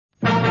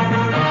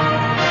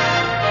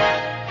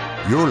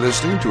You're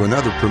listening to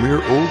another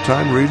premier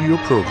old-time radio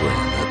program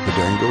at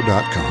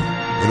Padango.com,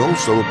 and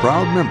also a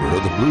proud member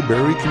of the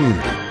Blueberry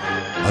community.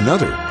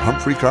 Another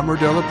Humphrey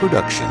Carmardella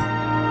production.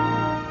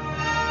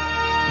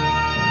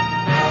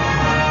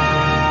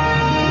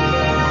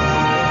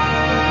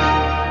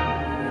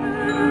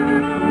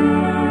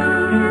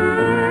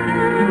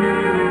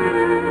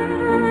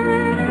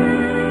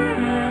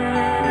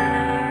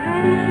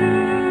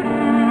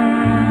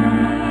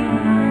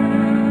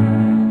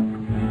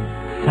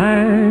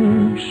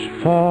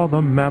 For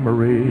the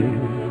memory.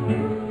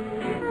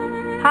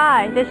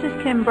 Hi, this is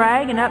Kim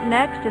Bragg, and up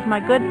next is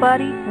my good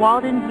buddy,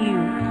 Walden Hughes.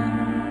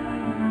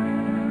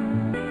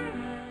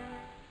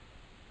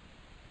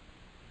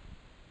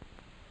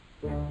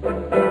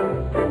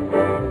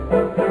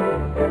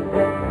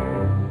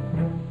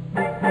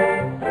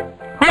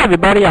 Hi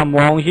everybody, I'm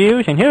Walden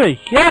Hughes, and here is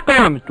Jack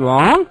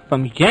Armstrong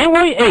from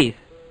January 8th,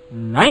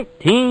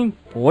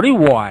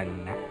 1941.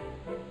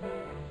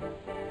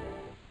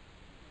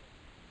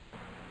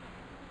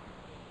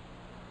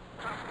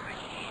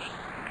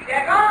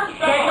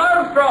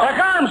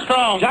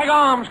 Jack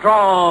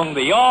Armstrong,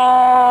 the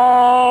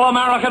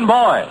All-American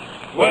Boy.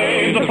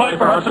 Wave the flag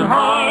for Hudson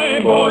High,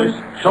 boys.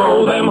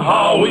 Show them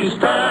how we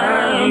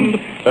stand.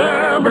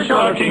 Ever shall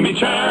our team be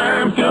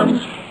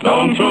champions,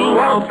 known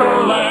throughout the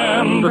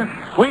land.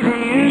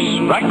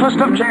 Wheaties, Breakfast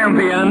of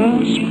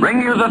Champions,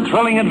 bring you the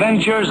thrilling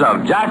adventures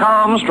of Jack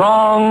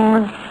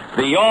Armstrong,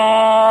 the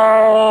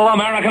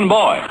All-American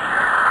Boy.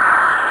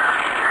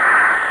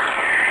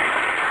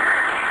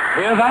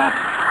 Hear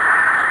that?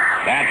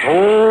 That's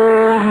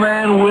Old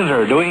Man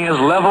Winter doing his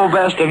level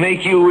best to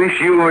make you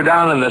wish you were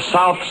down in the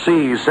South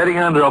Seas, sitting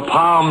under a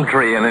palm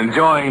tree and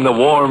enjoying the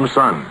warm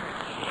sun.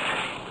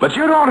 But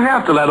you don't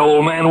have to let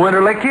Old Man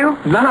Winter lick you.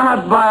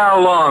 Not by a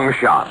long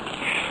shot.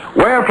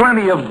 Wear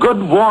plenty of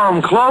good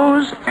warm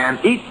clothes and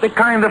eat the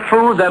kind of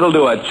food that'll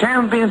do a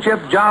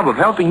championship job of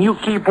helping you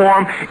keep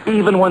warm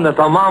even when the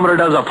thermometer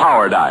does a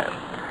power dive.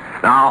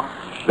 Now,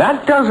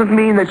 that doesn't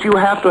mean that you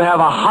have to have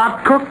a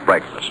hot-cooked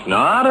breakfast.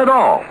 Not at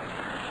all.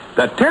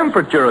 The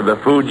temperature of the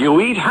food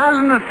you eat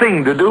hasn't a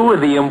thing to do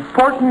with the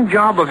important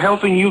job of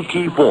helping you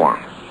keep warm.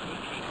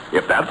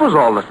 If that was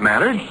all that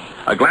mattered,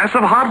 a glass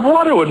of hot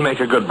water would make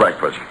a good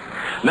breakfast.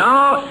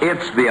 No,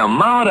 it's the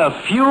amount of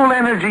fuel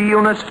energy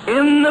units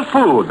in the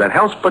food that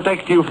helps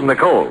protect you from the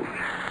cold.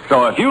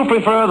 So if you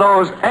prefer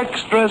those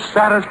extra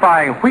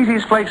satisfying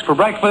Wheaties flakes for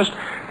breakfast,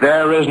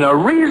 there is no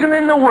reason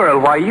in the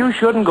world why you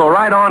shouldn't go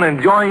right on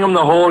enjoying them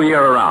the whole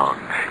year around.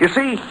 You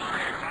see,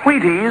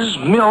 Wheaties,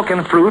 milk,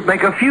 and fruit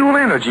make a fuel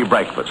energy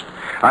breakfast,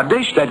 a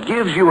dish that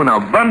gives you an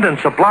abundant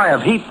supply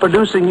of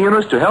heat-producing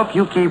units to help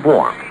you keep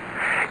warm.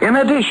 In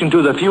addition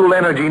to the fuel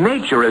energy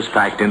nature is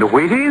packed into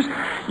Wheaties,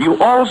 you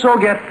also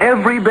get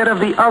every bit of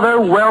the other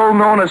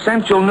well-known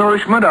essential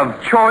nourishment of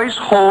choice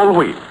whole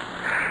wheat.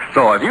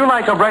 So if you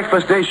like a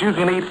breakfast dish you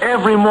can eat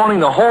every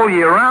morning the whole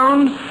year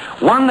round,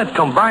 one that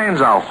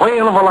combines a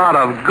whale of a lot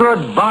of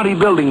good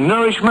bodybuilding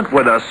nourishment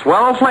with a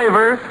swell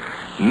flavor,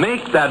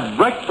 make that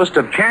Breakfast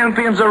of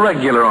Champions a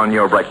regular on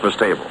your breakfast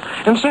table.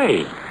 And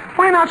say,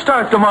 why not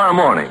start tomorrow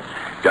morning?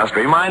 Just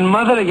remind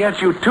Mother to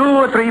get you 2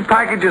 or 3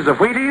 packages of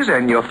Wheaties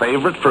and your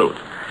favorite fruit.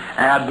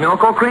 Add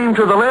milk or cream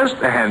to the list,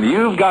 and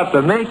you've got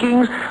the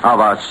makings of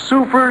a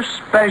super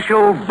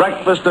special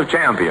Breakfast of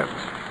Champions.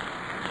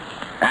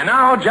 And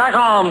now, Jack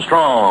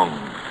Armstrong,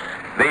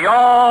 the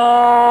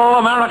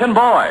All-American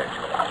Boy.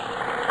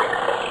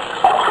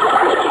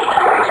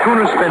 The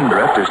schooner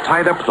Spindrift is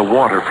tied up at the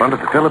waterfront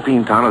of the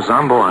Philippine town of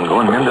Zamboanga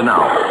in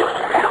Mindanao.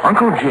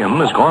 Uncle Jim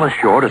has gone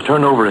ashore to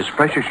turn over his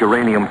precious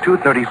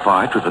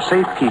uranium-235 to the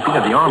safekeeping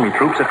of the Army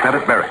troops at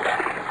Pettit Barracks.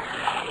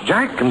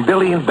 Jack and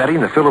Billy and Betty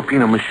and the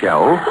Filipino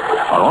Michelle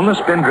are on the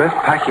Spindrift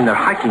packing their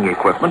hiking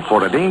equipment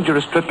for a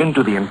dangerous trip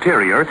into the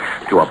interior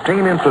to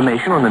obtain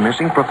information on the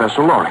missing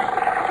Professor Loring.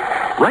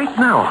 Right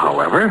now,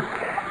 however,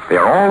 they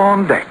are all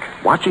on deck,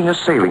 watching a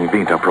sailing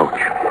beat approach.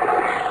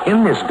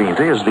 In this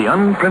beanta is the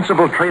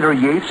unprincipled trader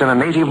Yates and a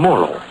native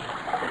Moro.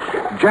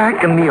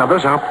 Jack and the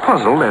others are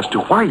puzzled as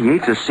to why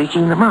Yates is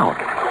seeking them out.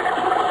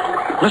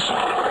 Listen.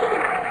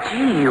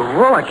 Gee,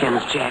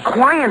 Rollikins, Jack.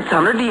 Why in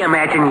thunder do you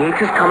imagine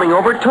Yates is coming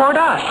over toward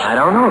us? I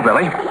don't know,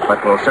 Billy,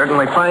 but we'll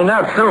certainly find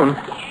out soon.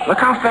 Look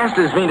how fast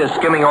his feet is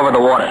skimming over the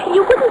water.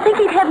 You wouldn't think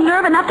he'd have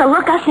nerve enough to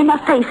look us in the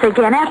face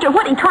again after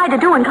what he tried to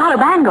do in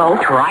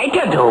Colabango. Tried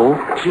to do?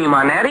 Gee,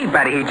 Monetti,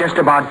 Betty, he just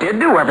about did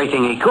do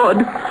everything he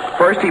could.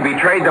 First he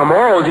betrayed the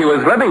morals he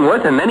was living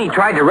with, and then he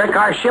tried to wreck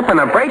our ship in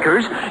the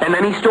breakers, and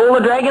then he stole the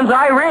Dragon's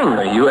Eye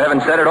ring. You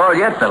haven't said it all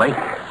yet, Billy.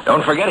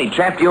 Don't forget he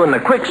trapped you in the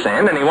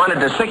quicksand, and he wanted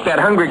to sick that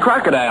hungry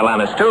crocodile on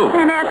us, too.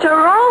 And after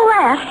all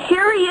that,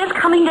 here he is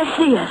coming to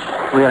see us.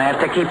 We'll have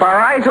to keep our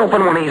eyes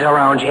open when he's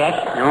around, Jack.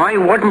 I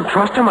wouldn't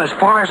trust him as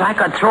far as I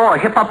could throw a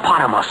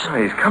hippopotamus.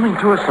 He's coming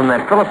to us from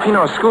that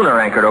Filipino schooner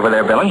anchored over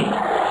there, Billy.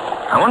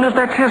 I wonder if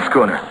that's his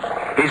schooner.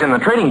 He's in the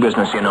trading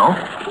business, you know.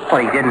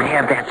 But he didn't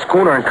have that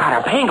schooner in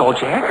Colabango,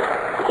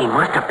 Jack. He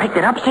must have picked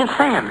it up since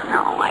then.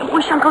 Oh, I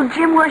wish Uncle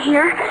Jim were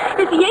here.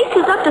 If Yates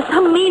is up to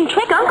some mean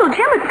trick, Uncle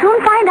Jim would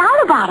soon find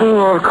out about about it.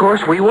 Oh, of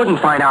course, we wouldn't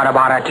find out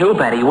about it, too,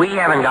 Betty. We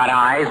haven't got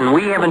eyes, and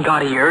we haven't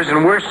got ears,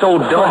 and we're so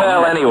dumb.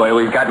 Well, anyway,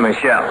 we've got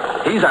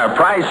Michelle. He's our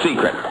prize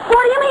secret.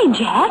 What do you mean,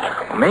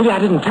 Jack? Maybe I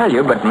didn't tell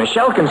you, but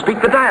Michelle can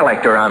speak the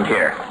dialect around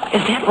here.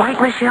 Is that right,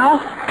 Michelle?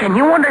 Can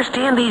you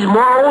understand these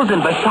Moros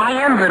and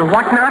Visayans and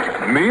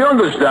whatnot? Me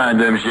understand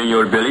them,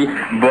 Senor Billy,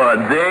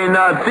 but they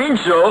not think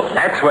so.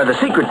 That's where the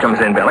secret comes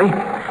in, Billy.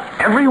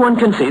 Everyone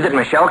can see that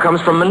Michelle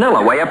comes from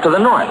Manila, way up to the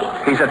north.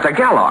 He's a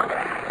Tagalog.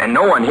 And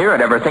no one here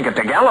would ever think a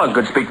Tagalog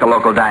could speak the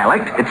local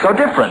dialect. It's so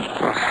different.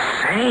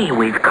 Say,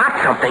 we've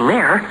got something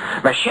there.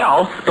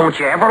 Michelle, don't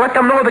you ever let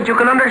them know that you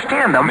can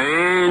understand them.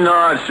 Me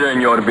not,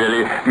 Senor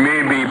Billy.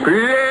 Me be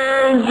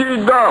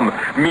plenty dumb.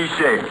 Me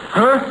say,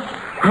 huh?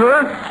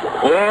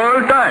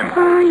 All time.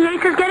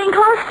 Yates is getting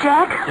close,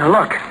 Jack.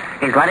 Look,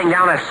 he's letting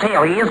down a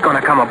sail. He is going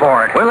to come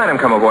aboard. We'll let him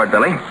come aboard,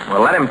 Billy.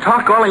 We'll let him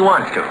talk all he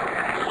wants to.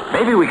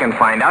 Maybe we can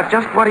find out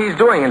just what he's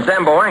doing in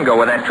Zamboanga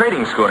with that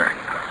trading schooner.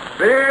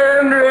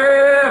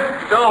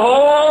 Spindrift,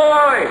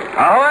 ahoy!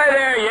 Ahoy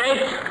there,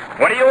 Yates.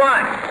 What do you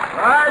want?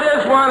 I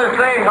just want to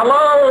say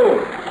hello.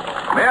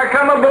 May I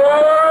come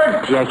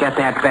aboard? Do you get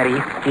that, Betty?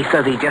 He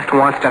says he just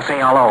wants to say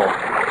hello.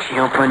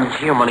 Jumpin'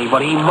 Jiminy,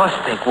 but he must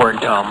think we're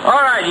dumb.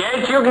 All right,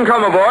 Yates, you can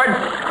come aboard.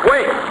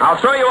 Wait, I'll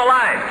throw you a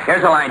line.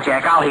 Here's the line,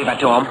 Jack. I'll heave it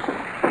to him.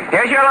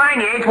 Here's your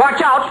line, Yates.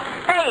 Watch out.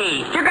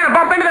 Hey, you're going to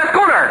bump into the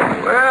schooner.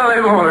 Well,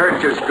 it won't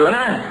hurt your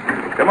schooner.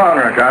 Come on,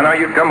 Ricano.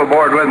 You come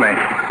aboard with me.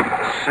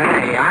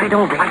 Say, I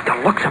don't like the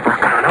looks of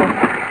Ricano.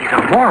 He's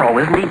a Moro,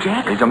 isn't he,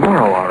 Jack? He's a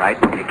Moro, all right.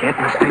 You can't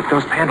mistake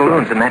those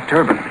pantaloons and that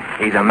turban.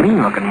 He's a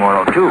mean-looking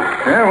Moro, too.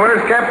 Yeah,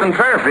 where's Captain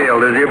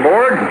Fairfield? Is he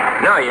aboard?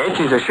 No, Yates.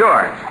 He's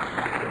ashore.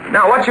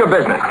 Now, what's your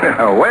business?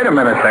 Oh, wait a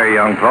minute there,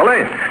 young fella.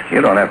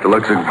 You don't have to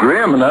look so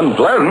grim and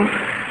unpleasant.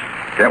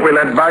 Can't we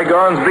let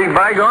bygones be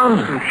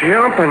bygones?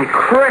 Jumping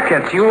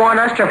crickets. You want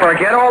us to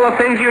forget all the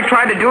things you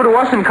tried to do to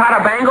us in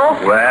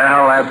Cotabango?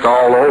 Well, that's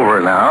all over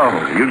now.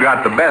 You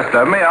got the best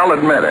of me, I'll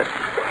admit it.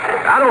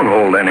 I don't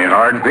hold any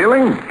hard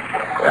feelings.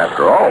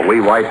 After all, we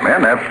white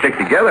men have to stick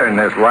together in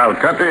this wild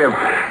country of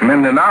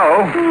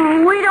Mindanao.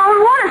 We don't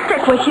want to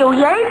stick with you,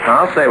 Yates.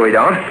 I'll say we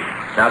don't.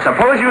 Now,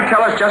 suppose you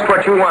tell us just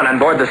what you want on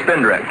board the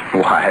Spindrift.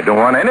 Why, I don't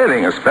want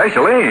anything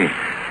especially.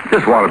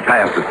 Just want to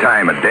pass the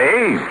time of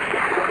day.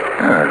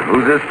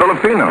 Who's this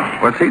Filipino?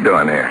 What's he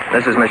doing here?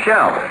 This is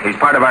Michelle. He's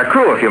part of our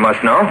crew, if you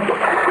must know.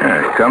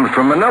 He comes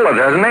from Manila,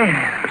 doesn't he?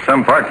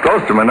 Some part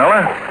close to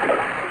Manila.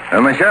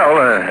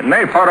 Michelle,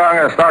 ne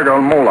parang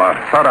estagal mula,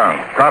 sarang,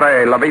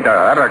 tare la vida,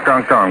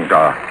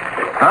 arakangkangka.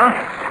 Huh?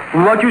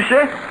 What you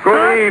say?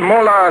 Kui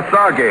mula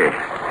sage.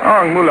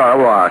 Ang mula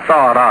wa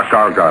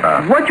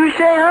sarakagara. What you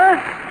say,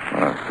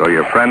 huh? So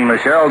your friend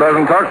Michelle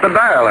doesn't talk the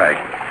dialect.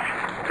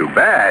 Too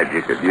bad.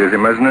 You could use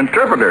him as an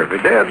interpreter if he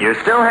did. You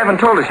still haven't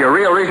told us your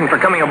real reason for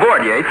coming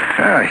aboard, Yates.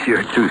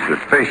 You're too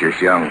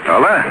suspicious, young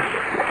fella.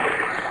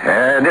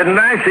 Didn't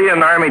I see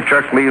an army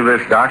truck leave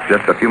this dock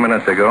just a few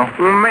minutes ago?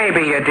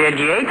 Maybe you did,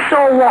 Yates.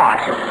 So what?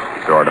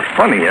 Sort of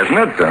funny, isn't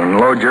it, to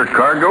unload your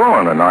cargo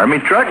on an army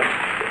truck?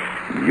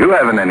 You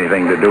haven't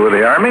anything to do with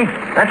the army.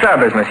 That's our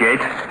business,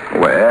 Yates.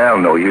 Well,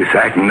 no use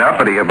acting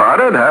uppity about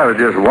it. I was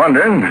just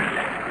wondering.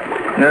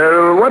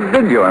 What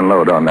did you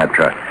unload on that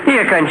truck?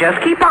 You can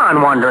just keep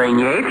on wondering,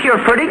 Yates.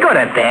 You're pretty good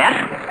at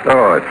that.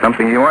 Oh, it's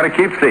something you want to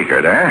keep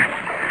secret, eh?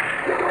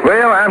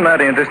 Well, I'm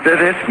not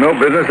interested. It's no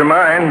business of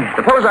mine.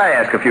 Suppose I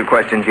ask a few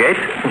questions, Yates.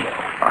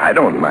 I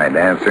don't mind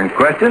answering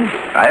questions.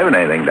 I haven't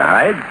anything to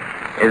hide.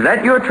 Is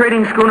that your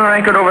trading schooner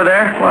anchored over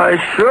there? Why,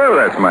 sure,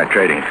 that's my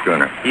trading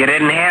schooner. You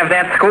didn't have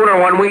that schooner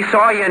when we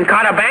saw you in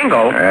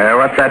Cotabango.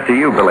 What's that to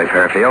you, Billy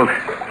Fairfield?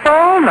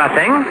 Oh,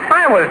 nothing.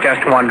 I was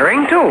just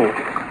wondering, too.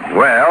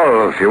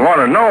 Well, if you want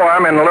to know,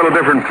 I'm in a little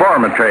different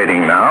form of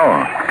trading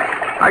now.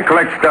 I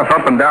collect stuff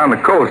up and down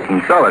the coast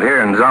and sell it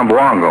here in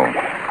Zamboanga.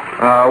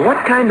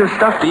 What kind of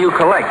stuff do you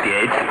collect,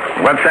 Yates?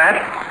 What's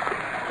that?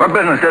 What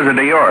business is it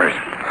of yours?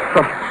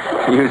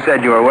 You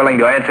said you were willing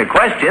to answer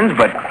questions,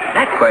 but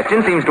that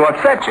question seems to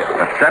upset you.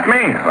 Upset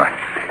me? Well,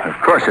 of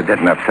course it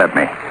didn't upset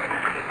me.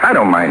 I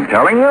don't mind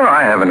telling you.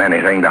 I haven't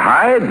anything to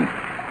hide.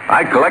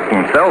 I collect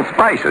and sell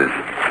spices.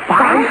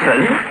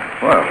 Spices?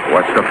 Well,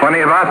 what's so funny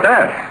about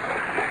that?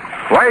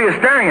 Why are you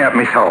staring at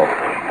me so?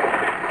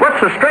 What's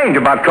so strange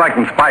about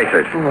collecting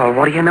spices? Well,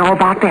 what do you know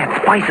about that?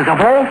 Spices of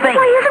all things.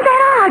 Why, isn't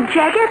that odd,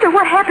 Jack, after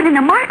what happened in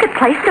the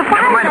marketplace to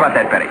find Never mind them? about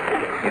that, Betty.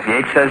 If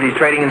Yates says he's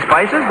trading in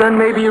spices, then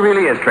maybe he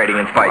really is trading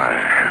in spices.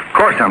 Of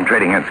course I'm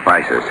trading in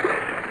spices.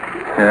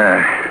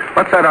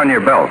 What's that on your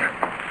belt?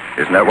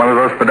 Isn't that one of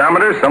those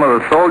pedometers some of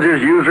the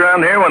soldiers use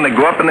around here when they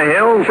go up in the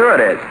hills? Sure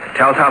it is.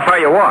 Tells how far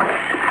you walk.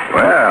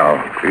 Well,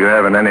 if you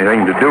haven't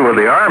anything to do with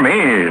the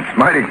army, it's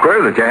mighty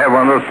queer that you have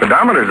one of those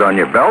pedometers on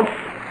your belt.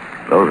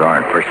 Those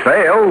aren't for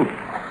sale.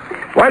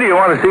 Why do you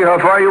want to see how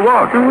far you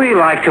walk? We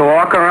like to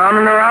walk around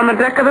and around the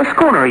deck of the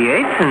schooner,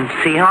 Yates, and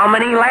see how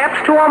many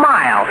laps to a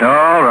mile.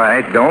 All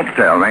right, don't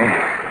tell me.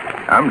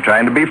 I'm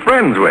trying to be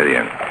friends with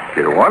you. If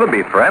you want to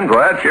be friends, well,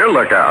 that's your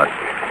lookout.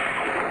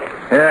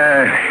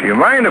 You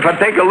mind if I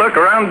take a look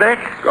around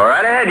deck? Go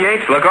right ahead,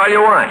 Yates. Look all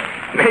you want.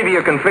 Maybe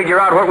you can figure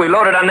out what we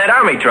loaded on that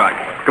army truck.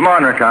 Come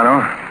on,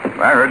 Ricano.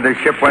 I heard this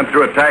ship went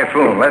through a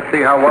typhoon. Let's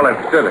see how well it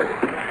stood it.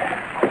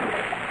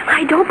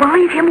 I don't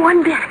believe him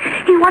one bit.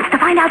 He wants to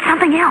find out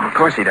something else. Of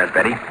course he does,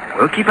 Betty.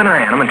 We'll keep an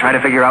eye on him and try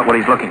to figure out what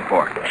he's looking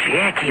for.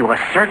 Jack, he was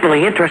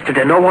certainly interested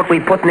to know what we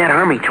put in that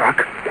army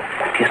truck.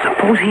 Do you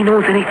suppose he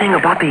knows anything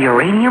about the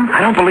uranium?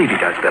 I don't believe he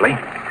does, Billy.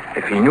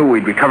 If he knew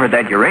we'd recovered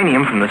that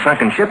uranium from the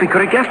sunken ship, he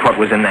could have guessed what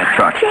was in that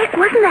truck. Jack,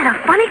 wasn't that a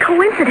funny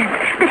coincidence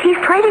that he's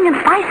trading in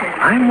spices?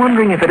 I'm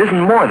wondering if it isn't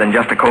more than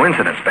just a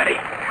coincidence, Betty.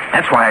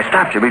 That's why I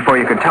stopped you before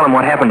you could tell him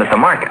what happened at the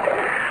market.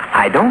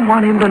 I don't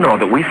want him to know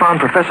that we found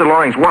Professor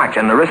Loring's watch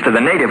and the wrist of the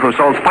native who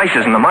sold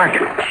spices in the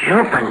market.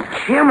 Jumping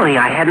Jiminy,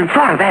 I hadn't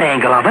thought of that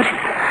angle of it.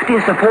 Do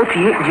you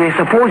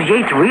suppose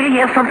Yates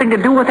really has something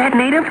to do with that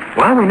native?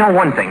 Well, we know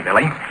one thing,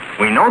 Billy.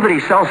 We know that he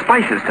sells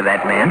spices to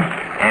that man,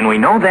 and we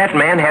know that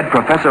man had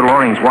Professor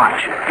Loring's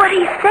watch. But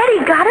he said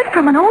he got it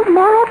from an old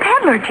Moro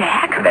peddler,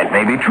 Jack. That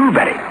may be true,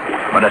 Betty.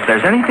 But if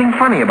there's anything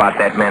funny about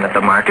that man at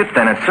the market,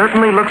 then it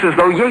certainly looks as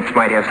though Yates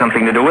might have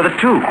something to do with it,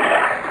 too.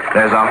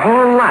 There's a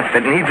whole lot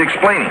that needs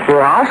explaining.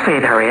 Well, I'll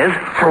say there is.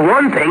 For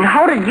one thing,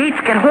 how did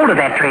Yates get hold of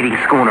that trading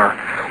schooner?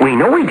 We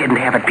know he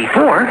didn't have it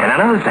before. And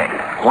another thing,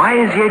 why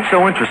is Yates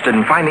so interested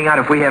in finding out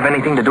if we have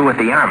anything to do with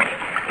the Army?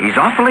 He's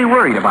awfully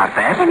worried about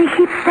that. And he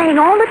keeps saying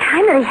all the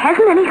time that he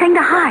hasn't anything to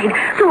hide.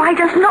 So I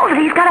just know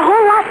that he's got a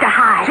whole lot to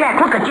hide.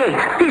 Jack, look at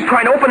Yates. He's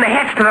trying to open the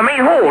hatch to the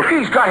main hold.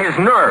 He's got his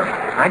nerve.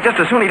 I just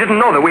as soon he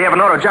didn't know that we have an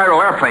autogyro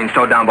airplane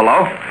stowed down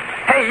below.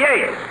 Hey,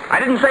 Yates, I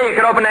didn't say you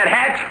could open that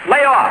hatch.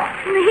 Lay off.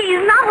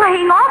 He's not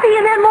laying off. He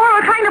and that Moro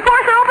are trying to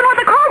force it open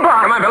with a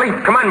crowbar. Come on, Billy.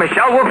 Come on,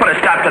 Michelle. We'll put a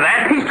stop to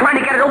that. He's trying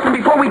to get it open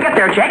before we get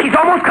there, Jack. He's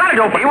almost got it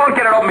open. He won't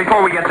get it open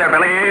before we get there,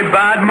 Billy.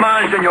 Bad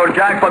man, Senor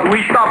Jack, but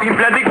we stop him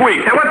plenty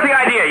quick. Now, what's the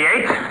idea,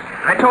 Yates?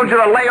 I told you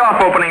to lay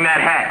off opening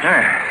that hatch.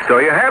 So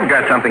you have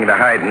got something to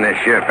hide in this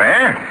ship,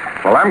 eh?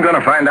 Well, I'm going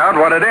to find out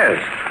what it is.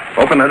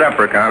 Open it up,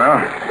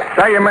 Ricano.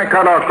 Say you make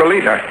out our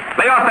colita.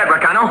 Lay off that,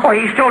 Ricano. Oh,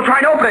 he's still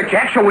trying to open it,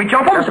 Jack. Shall we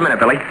jump him? Just a minute,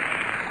 Billy.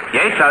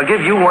 Yates, I'll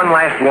give you one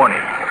last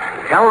warning.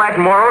 Tell that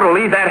Moro to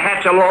leave that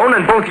hatch alone,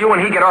 and both you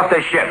and he get off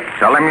this ship.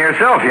 Tell him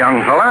yourself,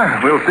 young fella.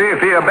 We'll see if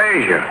he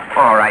obeys you.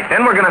 All right,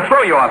 then we're going to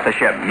throw you off the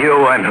ship.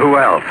 You and who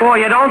else? Oh,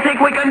 you don't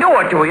think we can do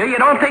it, do you? You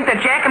don't think that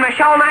Jack and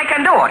Michelle and I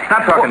can do it?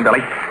 Stop talking,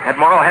 Billy. That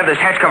Moro will have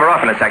this hatch cover off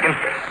in a second.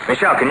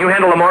 Michelle, can you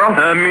handle the Moro?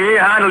 Me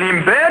handle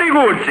him very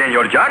good,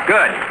 Senor Jack.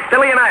 Good.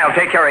 Billy and I'll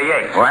take care of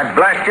Yates. Well, I'd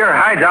blast your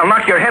hides. I'll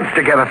knock your heads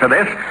together for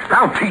this.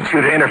 I'll teach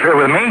you to interfere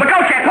with me. Look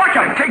out, Jack. Watch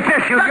him. Take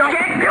this, you young...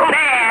 Jack. There,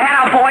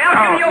 head boy.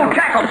 I'll give you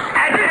tackle.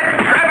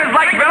 Grab his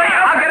leg, Billy.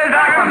 I'll get his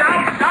arm.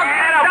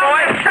 Head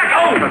boy.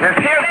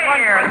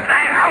 Here.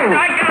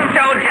 I got him,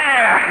 Joe.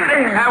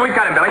 We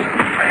got him, Billy.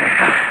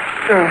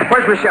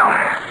 Where's Michelle?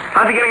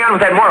 How's he getting on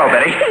with that Moro,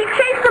 Betty? He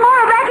chased the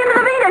Moro back into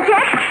the Vina,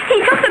 Jack.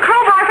 He took the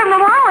crowbar from the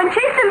Moro and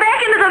chased him back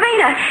into the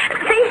Vina.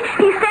 See,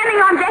 he's standing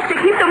on deck to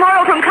keep the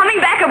Moro from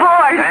coming back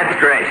aboard. That's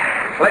great.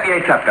 Let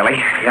Yates up,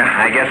 Billy. Yeah,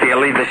 I guess he'll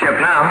leave the ship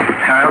now.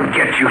 I'll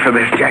get you for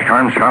this, Jack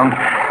Armstrong.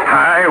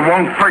 I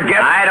won't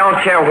forget. I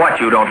don't care what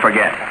you don't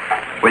forget.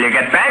 Will you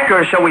get back,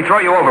 or shall we throw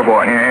you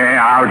overboard?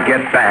 Yeah, I'll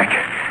get back.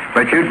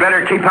 But you'd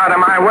better keep out of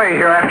my way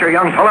hereafter,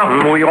 young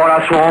fellow. We ought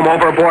to throw him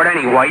overboard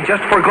anyway,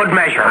 just for good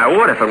measure. I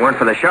would if it weren't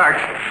for the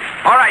sharks.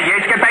 All right,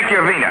 Yates, get back to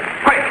your Vina.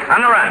 Quick,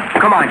 on the run.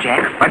 Come on,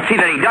 Jack. Let's see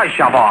that he does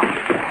shove off.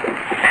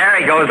 There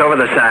he goes over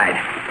the side.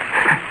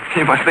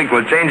 You must think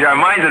we'll change our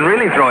minds and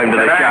really throw him to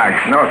the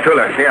sharks. No,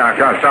 Tula. Yeah,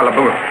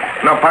 Salabu.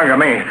 No panga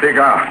me.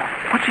 Cigar.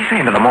 What's he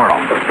saying to the Moro?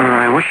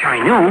 I wish I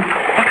knew.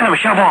 What kind of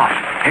a shove off?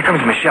 Here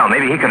comes Michelle.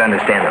 Maybe he could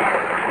understand them.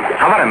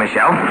 How about it,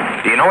 Michelle?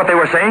 Do you know what they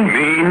were saying?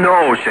 Me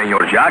know,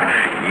 Senor Jack.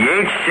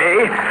 Yates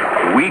say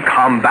we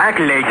come back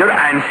later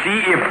and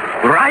see if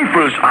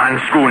rifles on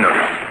schooner.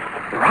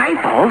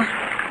 Rifles?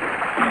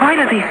 Why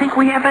does he think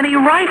we have any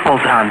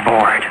rifles on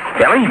board?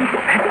 Billy,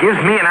 that gives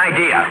me an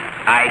idea.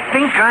 I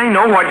think I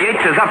know what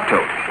Yates is up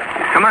to.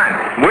 Come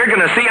on, we're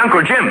going to see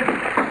Uncle Jim.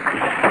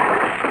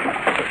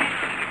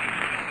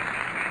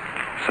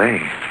 Say,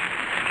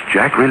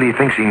 Jack really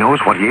thinks he knows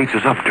what Yates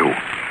is up to.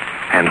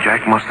 And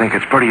Jack must think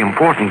it's pretty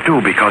important,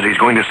 too, because he's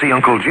going to see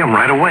Uncle Jim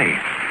right away.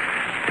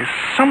 There's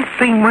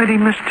something mighty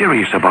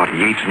mysterious about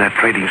Yates and that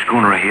trading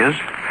schooner of his.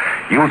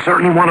 You'll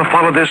certainly want to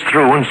follow this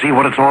through and see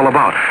what it's all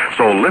about.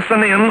 So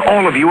listen in,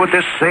 all of you, at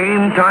this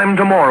same time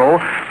tomorrow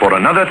for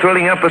another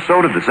thrilling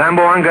episode of the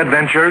Zamboanga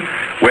Adventure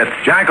with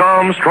Jack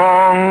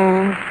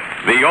Armstrong,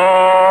 the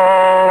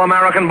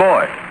All-American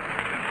Boy.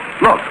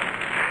 Look,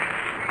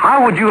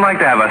 how would you like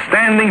to have a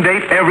standing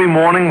date every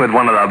morning with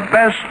one of the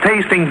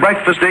best-tasting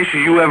breakfast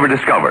dishes you ever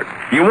discovered?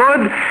 You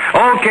would?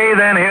 Okay,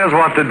 then here's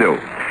what to do.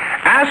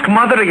 Ask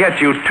Mother to get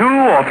you 2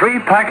 or 3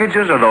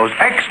 packages of those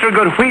extra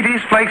good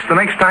Wheaties flakes the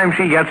next time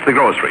she gets the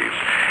groceries.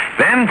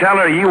 Then tell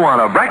her you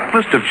want a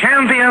breakfast of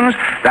champions,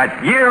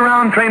 that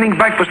year-round training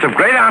breakfast of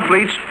great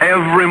athletes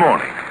every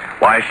morning.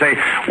 Why, say,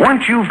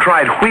 once you've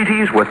tried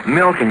Wheaties with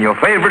milk and your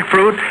favorite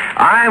fruit,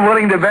 I'm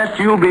willing to bet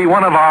you'll be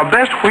one of our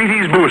best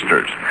Wheaties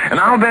boosters. And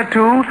I'll bet,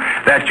 too,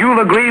 that you'll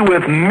agree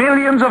with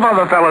millions of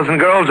other fellas and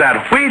girls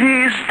that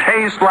Wheaties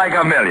taste like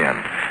a million.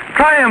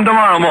 Try them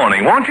tomorrow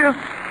morning, won't you?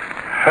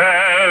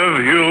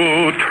 Have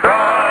you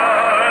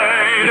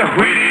tried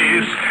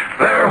Wheaties?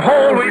 They're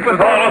whole wheat with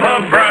all of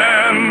the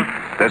bran.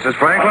 This is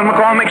Franklin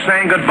McCormick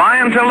saying goodbye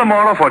until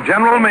tomorrow for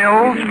General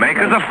Mills,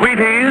 makers of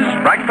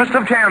Wheaties, Breakfast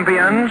of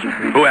Champions,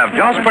 who have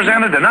just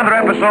presented another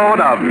episode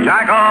of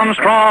Jack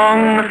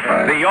Armstrong,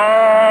 the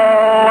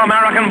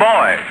All-American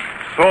Boy.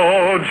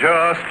 So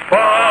just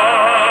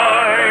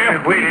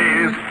buy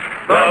Wheaties,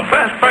 the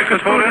best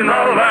breakfast food in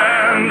the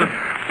land.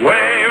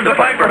 Wave the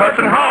Piper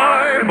Hudson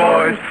High,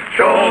 boys.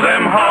 Show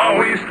them how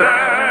we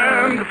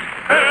stand.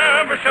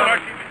 Ever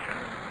shark.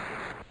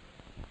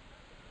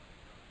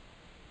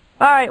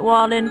 All right,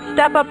 Walden,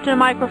 step up to the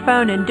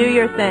microphone and do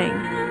your thing.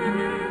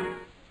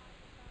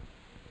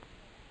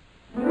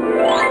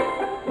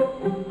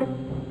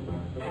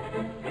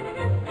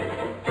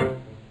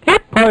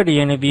 Hit Party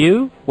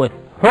interview with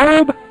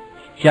Herb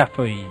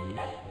Jeffries.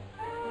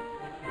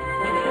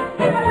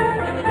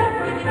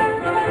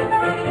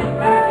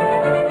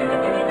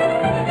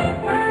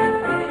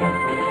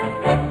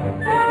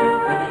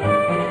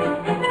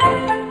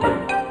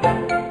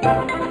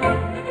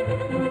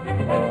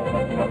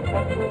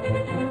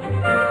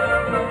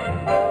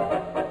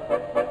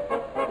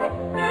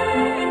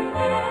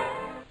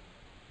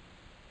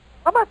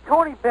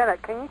 Tony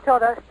Bennett, can you tell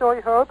that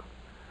story, Herb?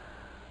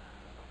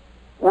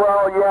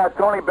 Well, yeah,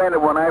 Tony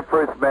Bennett, when I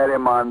first met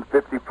him on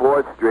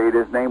 54th Street,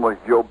 his name was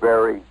Joe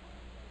Barry.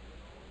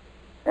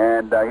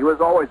 And he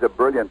was always a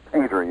brilliant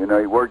painter. You know,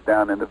 he worked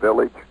down in the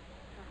village.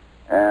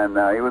 And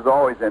he was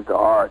always into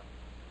art.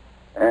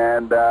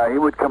 And he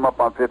would come up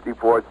on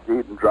 54th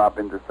Street and drop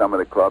into some of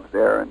the clubs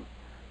there and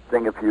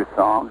sing a few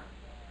songs.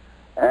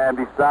 And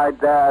besides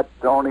that,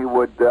 Tony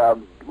would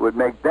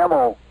make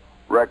demo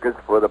records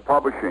for the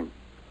publishing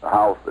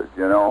houses,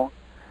 you know,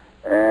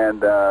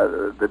 and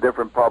the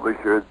different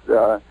publishers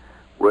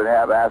would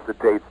have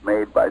acetates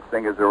made by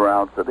singers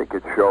around so they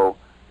could show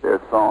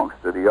their songs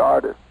to the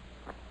artists.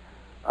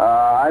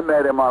 I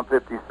met him on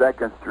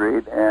 52nd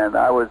Street, and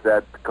I was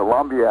at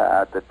Columbia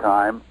at the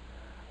time,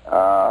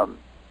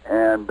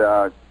 and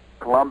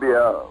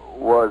Columbia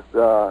was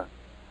I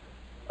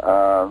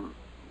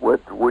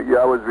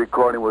was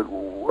recording with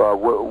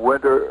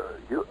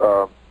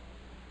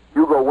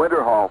Hugo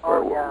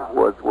Winterhofer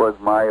was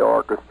my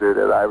orchestra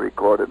that I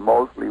recorded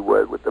mostly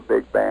with the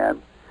big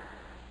band.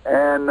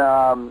 And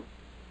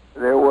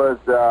there was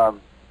a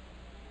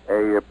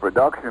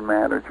production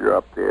manager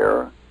up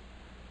there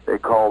they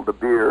called the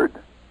Beard.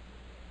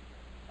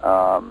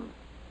 Trying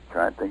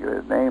to think of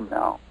his name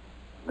now.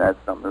 That's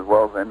something as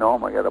well as I know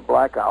him. I got a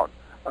blackout.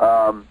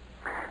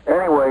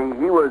 Anyway,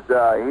 he was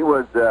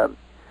the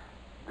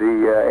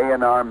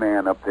A&R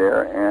man up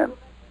there, and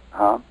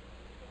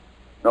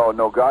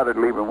No, Goddard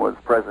Lieberman was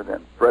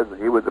president.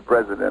 He was the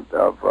president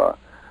of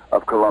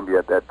Columbia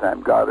at that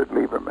time, Goddard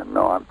Lieberman.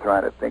 No, I'm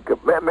trying to think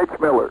of Mitch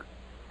Miller.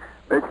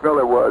 Mitch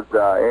Miller was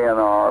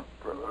A&R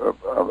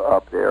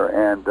up there,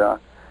 and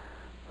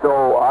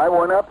so I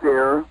went up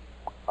there.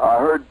 I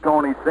heard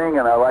Tony sing,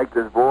 and I liked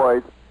his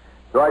voice,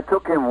 so I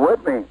took him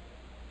with me,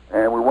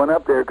 and we went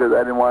up there because I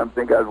didn't want him to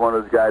think I was one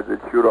of those guys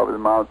that shoot off his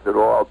mouth and said,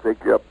 "Oh,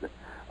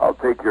 I'll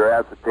take your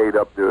acetate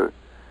up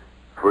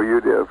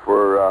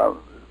for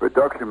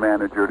production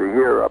manager to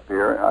hear up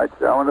here." I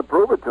said, "I want to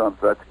prove it to him."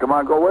 So I said, "Come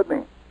on, go with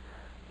me."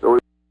 So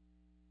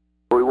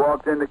we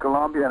walked into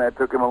Columbia, and I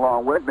took him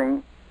along with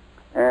me,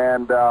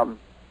 and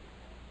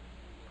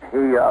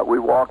we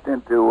walked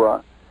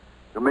into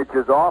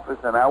Mitch's office,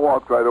 and I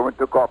walked right over and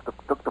took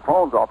the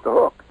phones off the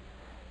hook.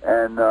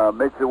 And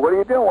Mitch said, "What are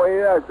you doing? What are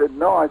you doing?" I said,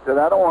 "No." I said,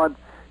 "I don't want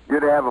you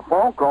to have a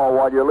phone call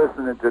while you're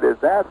listening to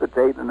this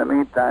acetate. In the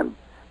meantime,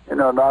 you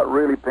know, not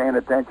really paying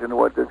attention to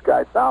what this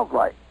guy sounds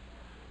like."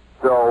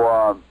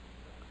 So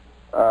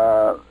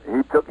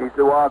he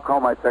said, "Well, I'll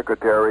call my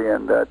secretary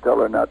and tell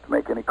her not to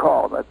make any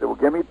calls." I said, "Well,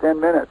 give me 10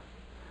 minutes."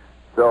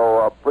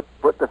 So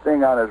put the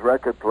thing on his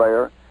record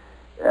player,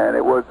 and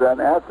it was an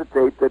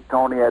acetate that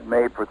Tony had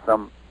made for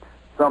some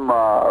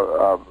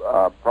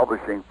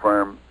publishing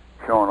firm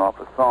showing off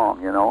a song,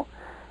 you know,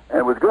 and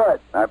it was good.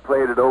 I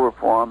played it over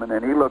for him, and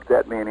then he looked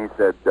at me and he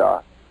said,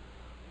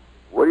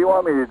 "What do you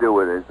want me to do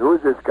with this?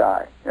 Who's this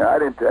guy?" You know, I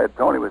didn't.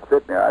 Tony was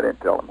sitting there. I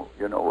didn't tell him,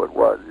 you know, who it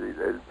was.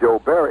 Joe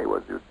Barry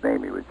was his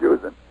name he was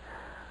using.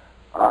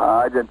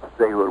 I didn't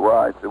say who it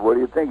was. I said, "What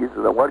do you think?" He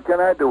said, "What can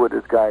I do with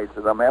this guy?" He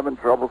said, "I'm having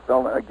trouble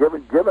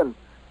giving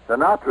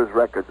Sinatra's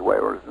records away."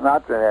 Or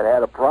Sinatra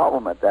had a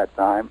problem at that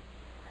time,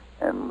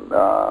 and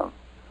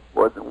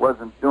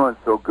wasn't doing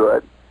so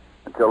good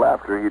until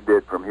after he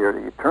did From Here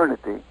to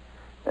Eternity,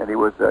 and he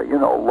was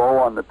low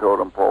on the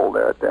totem pole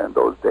there at the end of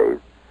those days.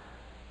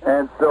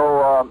 And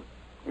so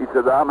he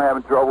said, "I'm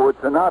having trouble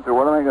with Sinatra.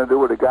 What am I going to do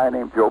with a guy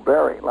named Joe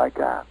Barry like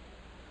that?"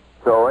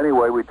 So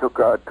anyway, we took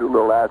our two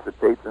little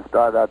acetates and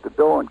started out the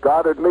door, and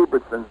Goddard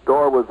Lieberson's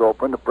door was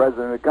open. The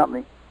president of the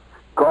company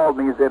called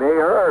me. He said, "Hey,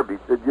 Herb," he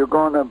said, "you're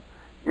going to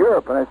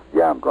Europe?" And I said,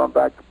 "Yeah, I'm going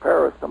back to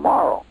Paris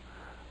tomorrow."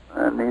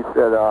 And he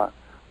said,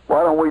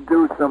 "Why don't we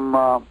do some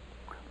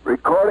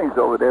recordings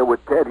over there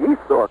with Ted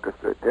Heath's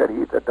orchestra?" Ted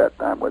Heath at that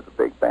time was a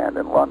big band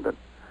in London.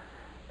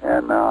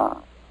 And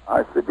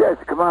I said, yes,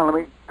 come on,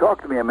 let me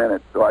talk to me a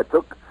minute. So I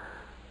took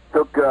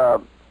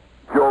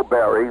Joe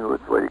Barry, who was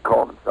what he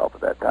called himself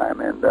at that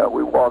time, and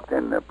we walked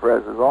in the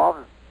Perez's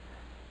office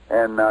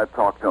and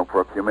talked to him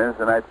for a few minutes.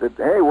 And I said,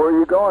 hey, where are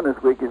you going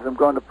this week? He said, I'm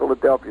going to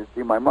Philadelphia to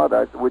see my mother.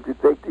 I said, would you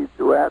take these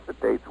 2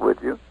 acetates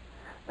with you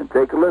and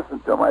take a listen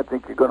to them? I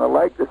think you're going to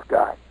like this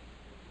guy.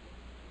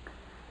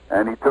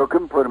 And he took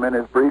him, put him in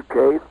his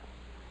briefcase,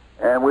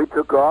 and we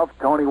took off.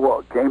 Tony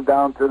came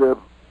down to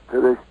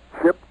the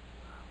ship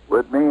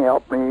with me,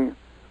 helped me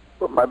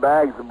put my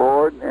bags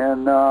aboard,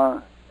 and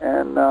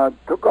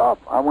took off.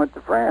 I went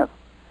to France.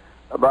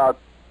 About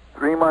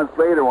 3 months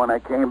later, when I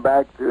came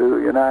back to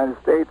the United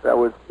States, I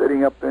was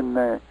sitting up in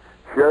the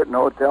Sheraton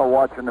Hotel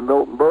watching the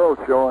Milton Berle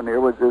show, and here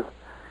was this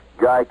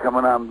guy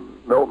coming on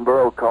Milton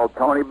Berle called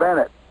Tony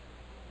Bennett.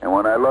 And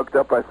when I looked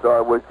up, I saw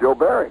it was Joe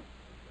Barry.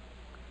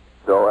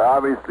 So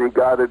obviously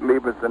Goddard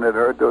Lieberson had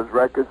heard those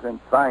records and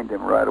signed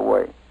him right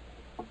away.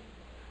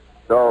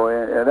 So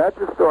and that's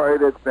a story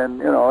that's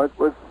been, it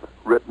was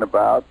written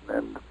about,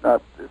 and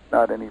it's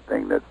not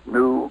anything that's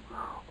new.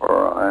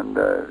 And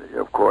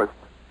of course,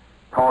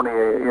 Tony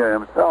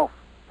himself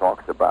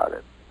talks about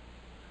it.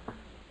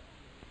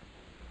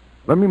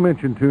 Let me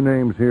mention 2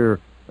 names here.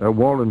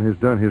 Walden has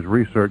done his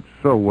research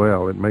so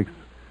well; it makes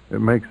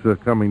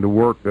coming to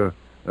work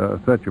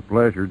such a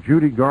pleasure.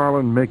 Judy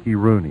Garland, Mickey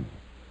Rooney.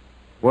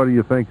 What do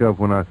you think of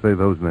when I say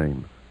those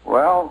names?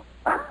 Well,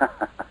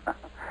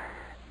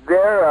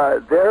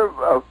 they're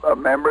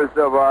members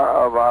of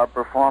our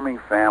performing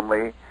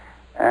family,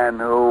 and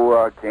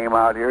who came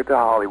out here to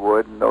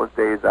Hollywood. In those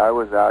days, I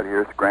was out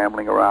here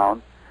scrambling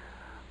around.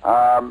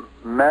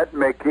 Met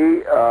Mickey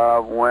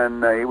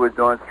when he was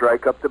doing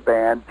Strike Up the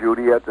Band,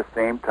 Judy at the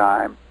same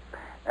time.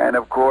 And,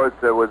 of course,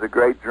 there was a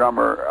great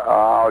drummer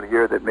out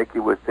here that Mickey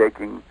was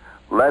taking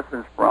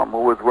lessons from,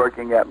 who was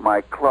working at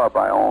my club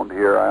I owned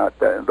here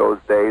in those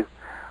days.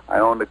 I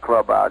owned a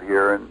club out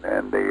here in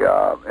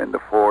the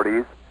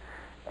 40s.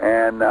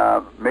 And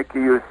Mickey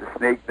used to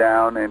sneak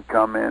down and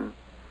come in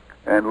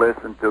and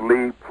listen to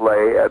Lee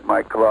play at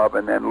my club,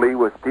 and then Lee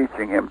was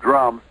teaching him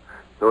drums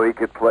so he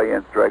could play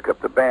and Strike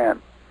Up the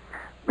Band.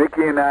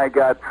 Mickey and I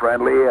got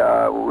friendly.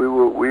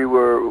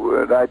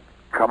 I'd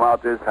come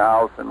out to his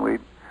house and we'd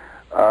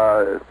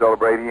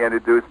celebrate. He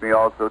introduced me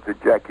also to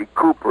Jackie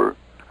Cooper,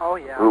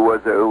 who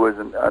was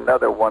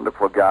another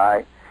wonderful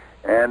guy.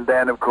 And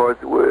then, of course,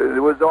 it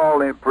was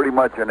all pretty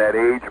much in that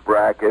age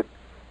bracket.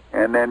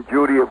 And then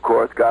Judy, of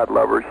course, God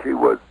love her, she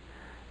was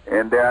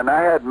in there. And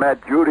I had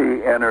met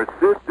Judy and her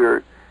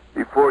sister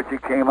before she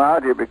came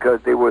out here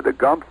because they were the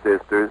Gump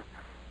sisters,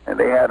 and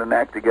they had an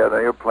act together.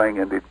 They were playing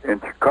in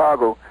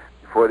Chicago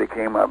before they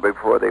came out,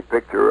 before they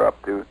picked her up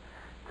to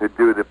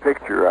do the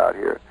picture out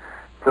here.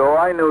 So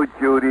I knew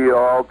Judy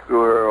all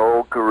through her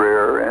whole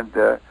career, and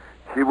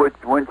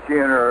when she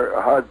and her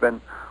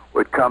husband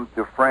would come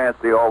to France,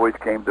 they always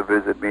came to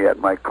visit me at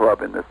my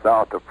club in the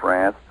south of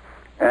France,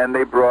 and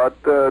they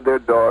brought their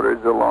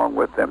daughters along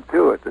with them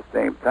too at the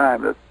same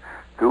time. There's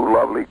 2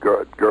 lovely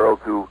girls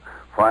who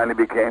finally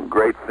became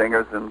great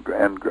singers, and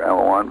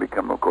one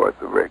became, of course,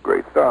 a very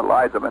great star,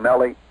 Liza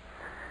Minnelli.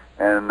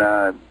 And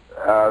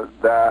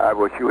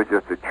she was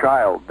just a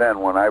child then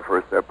when I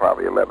first started,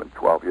 probably 11,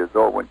 12 years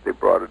old when they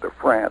brought her to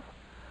France.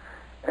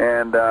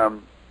 And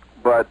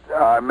but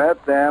I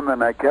met them,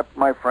 and I kept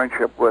my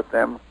friendship with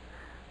them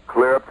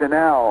clear up to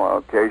now.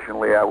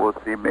 Occasionally I will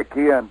see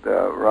Mickey and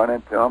run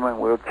into him, and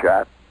we'll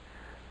chat.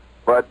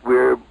 But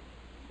we're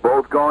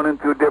both going in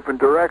 2 different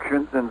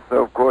directions, and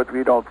so, of course,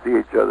 we don't see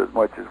each other as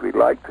much as we'd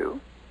like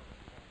to.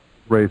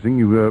 Racing,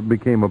 you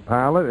became a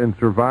pilot and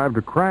survived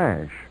a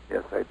crash.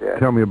 Yes, I did.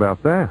 Tell me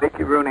about that.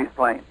 Mickey Rooney's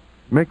plane.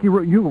 Mickey,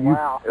 you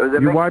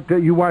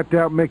wiped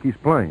out Mickey's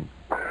plane.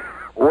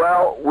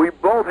 Well, we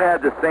both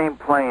had the same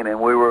plane,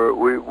 and we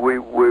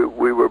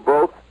were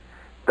both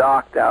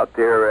docked out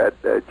there at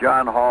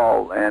John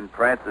Hall, and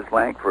Francis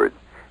Langford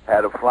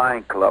had a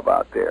flying club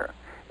out there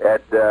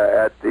at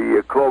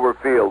the Clover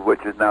Field,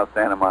 which is now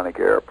Santa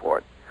Monica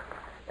Airport.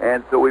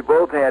 And so we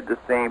both had the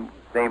same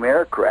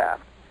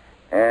aircraft,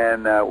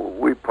 and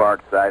we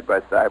parked side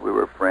by side. We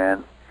were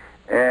friends.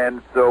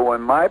 And so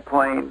when my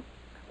plane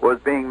was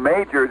being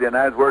majored and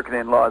I was working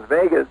in Las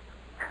Vegas,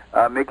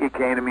 Mickey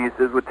came to me and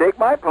says, well, take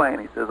my plane.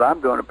 He says,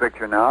 I'm doing a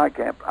picture now. I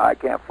can't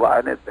fly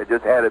in it. I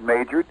just had it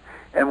majored.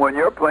 And when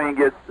your plane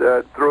gets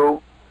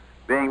through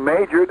being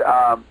majored,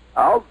 I'll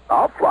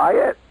fly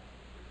it.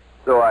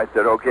 So I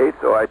said, okay.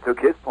 So I took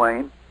his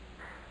plane,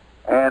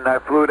 and I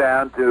flew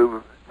down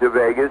to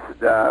Vegas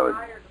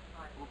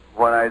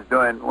when I was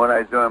doing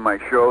my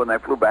show, and I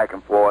flew back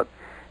and forth.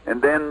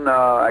 And then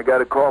I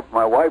got a call from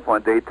my wife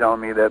one day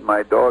telling me that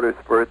my daughter's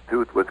first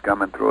tooth was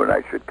coming through and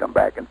I should come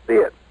back and see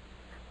it.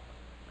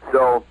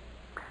 So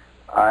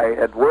I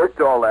had worked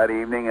all that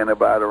evening, and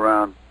about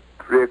around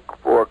 3 or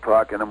 4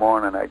 o'clock in the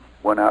morning, I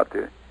went out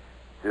to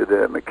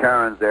the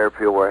McCarran's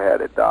airfield where I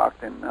had it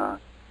docked, and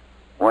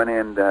went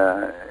in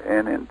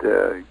and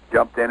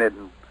jumped in it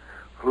and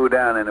flew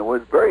down. And it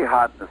was very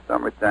hot in the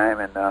summertime,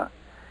 and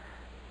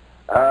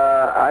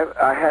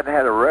I hadn't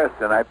had a rest,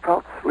 and I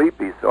felt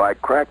sleepy, so I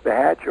cracked the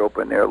hatch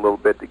open there a little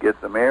bit to get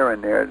some air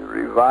in there to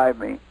revive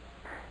me.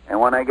 And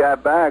when I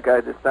got back,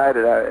 I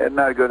decided it's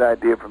not a good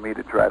idea for me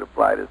to try to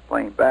fly this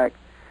plane back.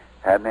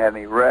 Hadn't had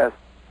any rest.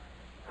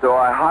 So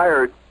I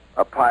hired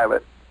a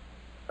pilot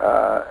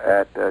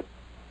at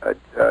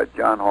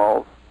John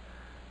Hall's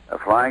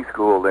flying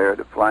school there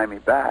to fly me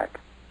back.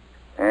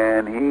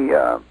 And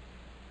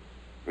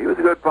he was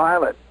a good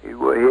pilot. He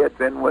had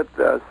been with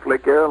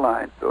Slick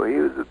Airlines, so he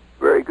was a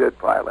very good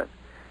pilot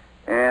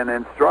and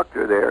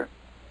instructor there.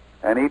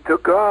 And he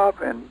took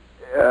off, and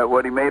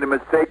he made a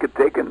mistake of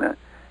taking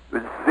he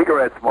was a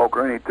cigarette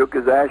smoker, and he took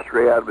his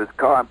ashtray out of his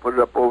car and put it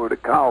up over the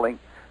cowling,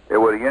 there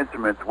where the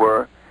instruments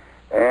were,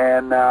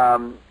 and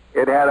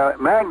it had a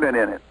magnet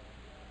in it.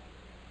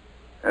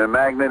 And a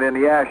magnet in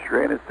the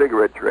ashtray and a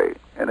cigarette tray,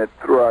 and it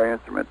threw our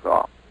instruments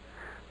off.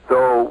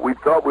 So we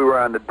thought we were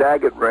on the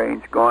Daggett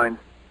Range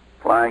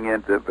flying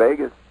into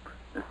Vegas.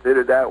 Instead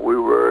of that, we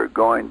were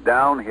going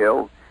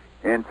downhill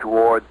in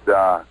towards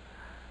Laughlin.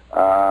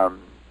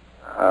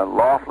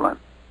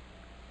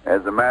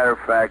 As a matter of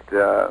fact,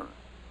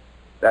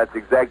 that's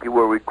exactly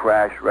where we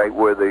crashed, right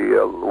where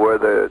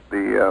the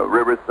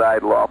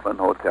Riverside Laughlin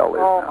Hotel is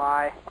now.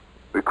 My.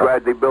 We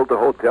crashed. They built a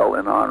hotel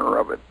in honor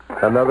of it.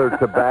 Another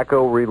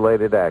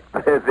tobacco-related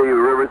accident. The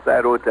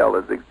Riverside Hotel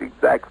is the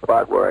exact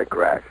spot where I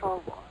crashed.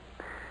 Oh, boy.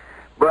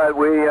 But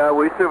we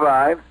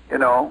survived. You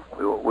know,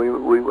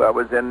 I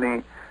was in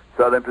the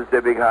Southern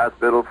Pacific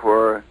Hospital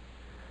for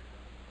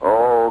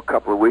a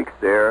couple of weeks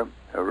there,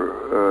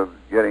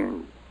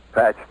 getting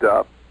patched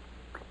up,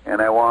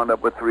 and I wound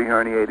up with 3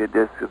 herniated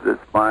discs of the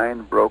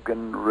spine,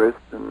 broken wrist,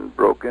 and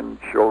broken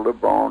shoulder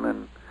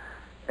bone,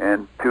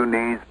 and 2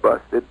 knees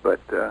busted.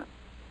 But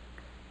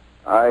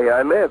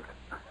I lived.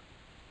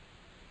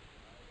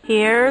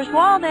 Here's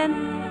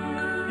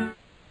Walden.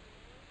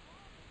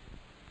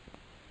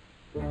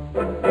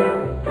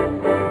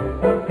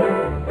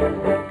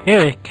 Here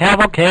is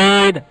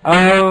Cavalcade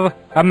of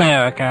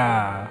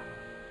America.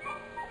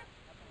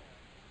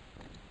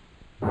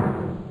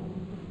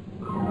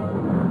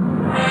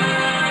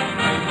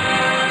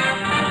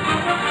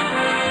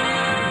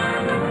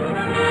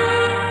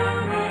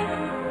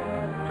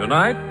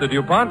 Tonight, the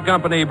DuPont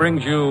Company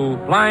brings you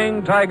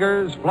Flying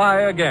Tigers Fly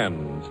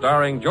Again,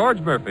 starring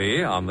George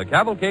Murphy on the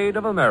Cavalcade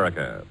of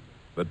America.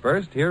 But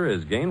first, here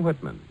is Gane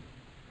Whitman.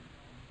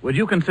 Would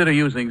you consider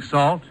using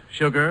salt,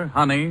 sugar,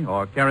 honey,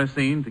 or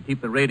kerosene to keep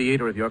the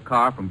radiator of your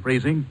car from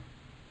freezing?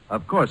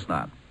 Of course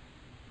not.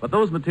 But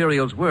those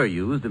materials were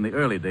used in the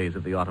early days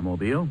of the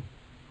automobile.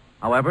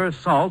 However,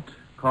 salt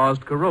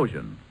caused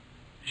corrosion.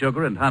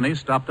 Sugar and honey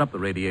stopped up the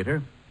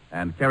radiator,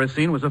 and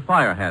kerosene was a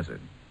fire hazard.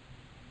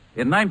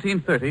 In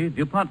 1930,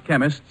 DuPont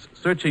chemists,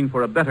 searching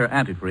for a better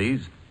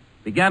antifreeze,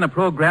 began a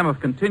program of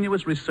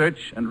continuous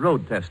research and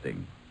road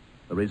testing.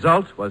 The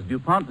result was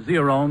DuPont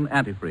Zerone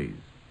antifreeze.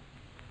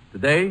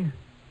 Today,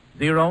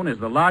 Zerone is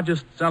the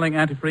largest selling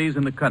antifreeze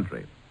in the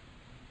country.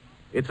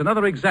 It's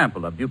another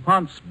example of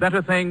DuPont's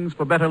better things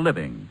for better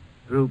living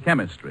through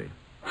chemistry.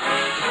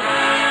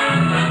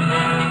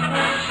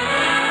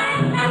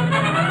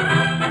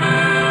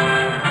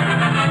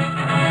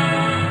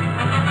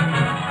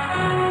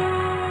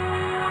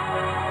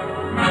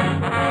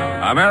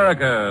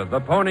 America, the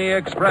Pony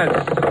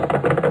Express,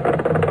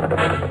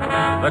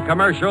 the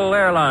commercial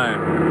airline.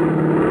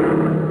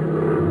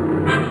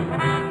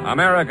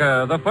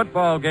 America, the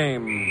football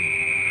game.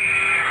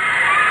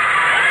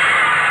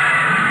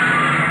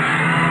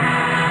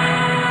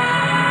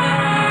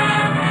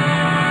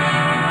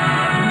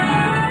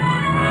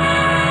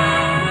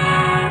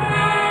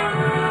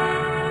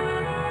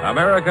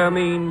 America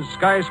means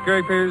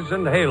skyscrapers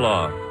and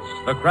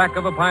haylofts, the crack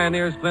of a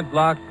pioneer's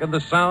flintlock and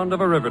the sound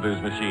of a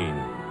riveter's machine.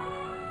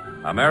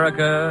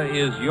 America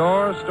is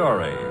your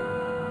story.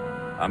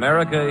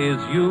 America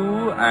is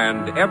you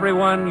and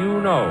everyone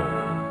you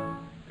know.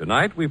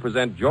 Tonight, we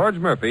present George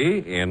Murphy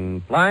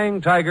in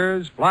Flying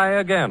Tigers Fly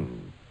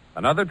Again,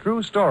 another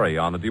true story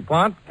on the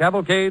DuPont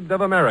Cavalcade of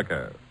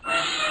America.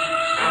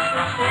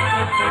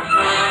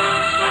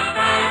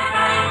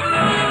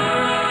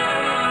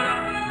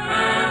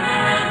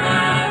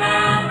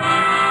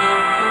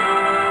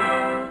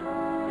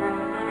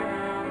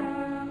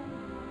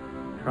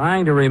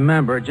 Trying to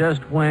remember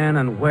just when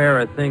and where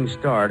a thing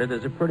started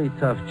is a pretty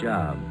tough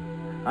job.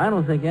 I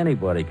don't think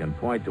anybody can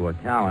point to a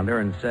calendar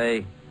and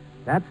say,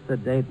 that's the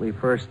date we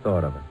first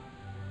thought of it.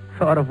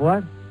 Thought of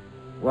what?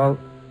 Well,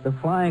 the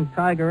Flying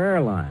Tiger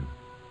Airline.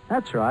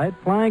 That's right,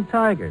 Flying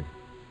Tigers.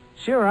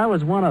 Sure, I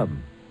was one of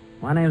them.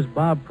 My name's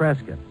Bob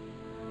Prescott.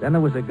 Then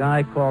there was a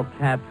guy called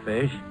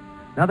Catfish,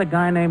 another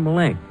guy named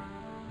Link.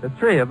 The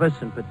 3 of us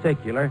in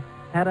particular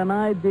had an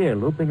idea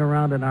looping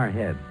around in our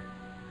heads.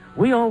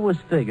 We always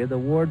figured the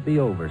war'd be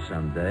over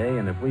someday,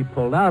 and if we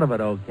pulled out of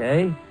it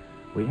okay,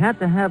 we had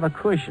to have a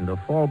cushion to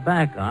fall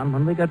back on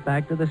when we got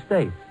back to the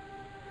States.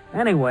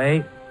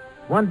 Anyway,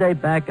 one day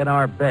back at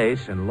our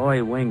base in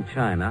Loy Wing,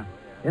 China,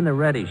 in the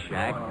Ready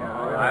Shack.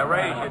 I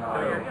raise you, too.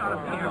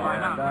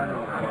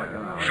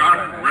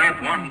 Shark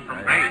Red 1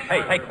 from base.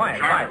 Hey, quiet,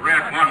 Shark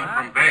Red 1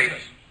 from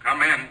base.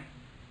 Come in.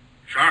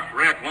 Shark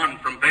Red 1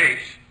 from base.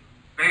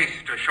 Base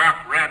to Shark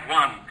Red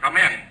 1. Come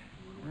in.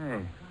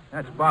 Hey,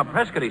 that's Bob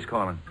Prescott he's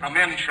calling. Come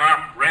in,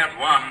 Shark Red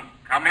 1.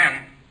 Come in.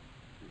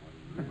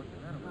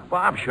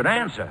 Bob should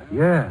answer.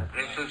 Yeah.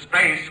 This is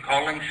base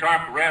calling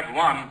Shark Red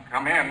 1.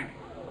 Come in.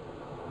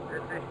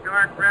 This is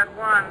Shark Red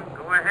 1.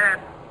 Go ahead.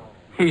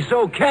 He's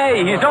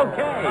okay. He's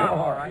okay.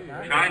 All right.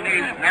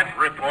 Chinese net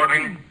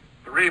reporting.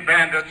 3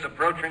 bandits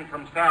approaching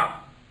from south.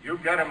 You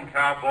get 'em,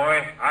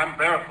 cowboy. I'm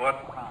barefoot.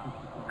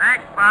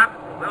 Thanks, Pop.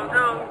 Will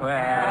do.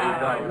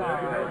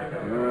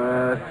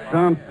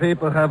 Some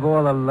people have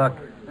all the luck.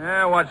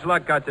 Yeah, what's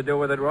luck got to do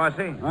with it,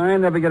 Rossi? I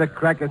never get a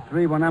crack at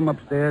 3 when I'm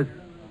upstairs.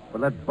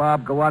 But let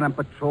Bob go out on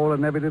patrol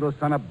and every little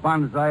son of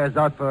bonsai is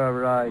out for a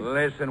ride.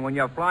 Listen, when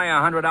you fly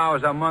 100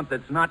 hours a month,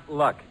 it's not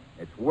luck.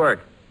 It's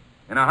work.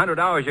 In 100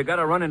 hours, you got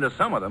to run into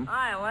some of them.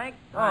 Hi, Link.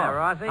 Oh, Hi,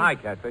 Rossi. Hi,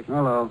 Catfish.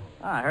 Hello.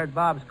 I heard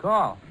Bob's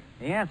call.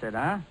 He answered,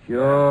 huh?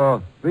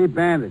 Sure. 3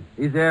 bandits.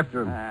 He's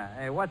after him.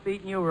 Hey, what's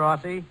eating you,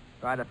 Rossi?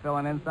 Tried to fill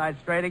an inside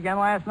straight again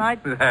last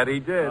night? That he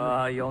did.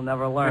 Oh, you'll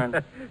never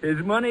learn. His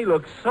money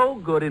looks so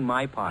good in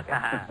my pocket.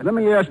 Let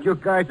me ask you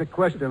guys a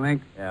question,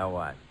 Link. Yeah,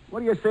 what?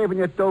 What are you saving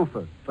your dough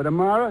for? For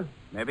tomorrow?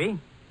 Maybe.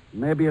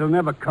 Maybe it'll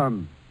never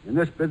come. In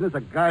this business,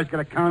 a guy's got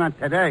to count on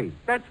today.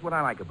 That's what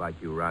I like about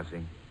you,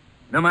 Rossi.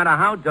 No matter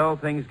how dull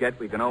things get,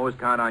 we can always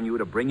count on you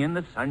to bring in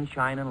the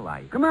sunshine and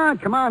light. Come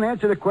on,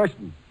 answer the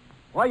question.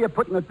 Why are you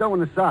putting the dough in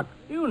the sock?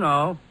 You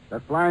know. The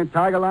Flying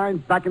Tiger line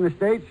back in the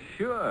States?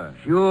 Sure.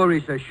 Sure,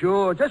 he says,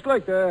 sure. Just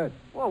like that.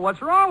 Well,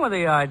 what's wrong with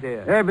the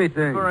idea?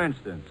 Everything. For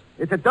instance?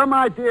 It's a dumb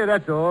idea,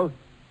 that's all.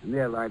 And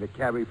they're line to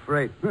carry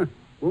freight.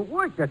 Will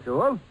work, that's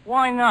all.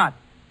 Why not?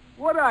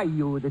 What are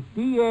you, the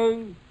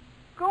DA?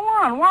 Go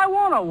on. Why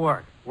won't it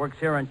work? Works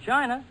here in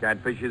China.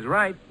 Catfish is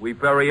right. We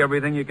ferry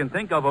everything you can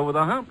think of over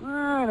the hump.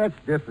 Ah, that's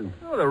different.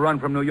 Well, the run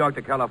from New York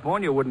to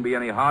California wouldn't be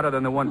any harder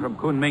than the one from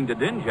Kunming to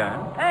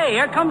Dinjan. Hey,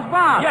 here comes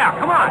Bob. Yeah,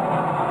 come on.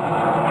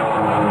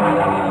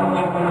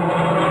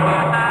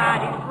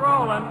 He's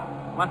rolling.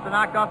 Must have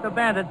knocked off the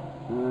bandit.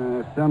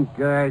 Some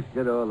guys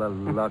get all the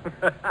luck.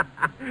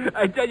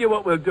 I tell you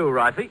what we'll do,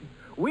 Rossi.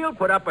 We'll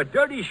put up a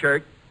dirty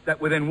shirt that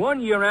within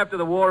 1 year after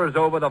the war is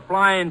over, the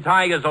Flying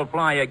Tigers will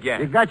fly again.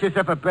 You got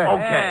yourself a bet.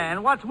 Okay. Yeah,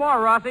 and what's more,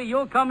 Rossi,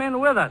 you'll come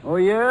in with us. Oh,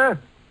 yeah?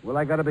 Well,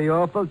 I got to be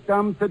awful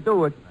dumb to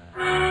do it.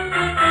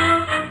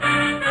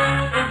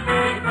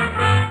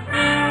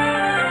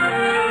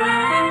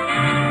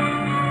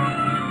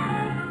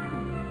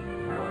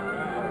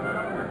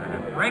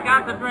 Break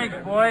out the drinks,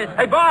 boys.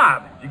 Hey,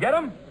 Bob, did you get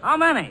them? How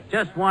many?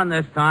 Just one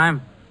this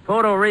time.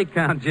 Photo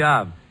recount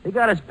job. He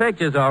got his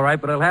pictures all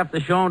right, but he'll have to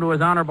show them to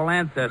his honorable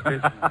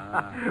ancestors.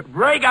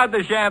 Break out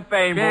the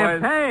champagne, boys.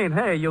 Champagne?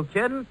 Hey, you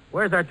kidding?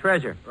 Where's our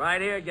treasure? Right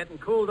here, getting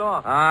cooled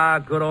off. Ah,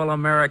 good old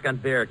American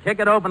beer. Kick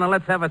it open and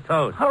let's have a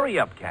toast. Hurry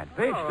up,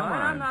 Catfish. Oh, Come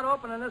on. I'm not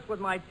opening this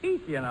with my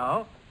teeth, you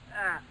know.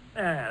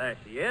 There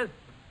she is.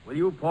 Will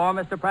you pour,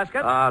 Mr.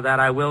 Prescott? Ah, that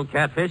I will,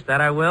 Catfish,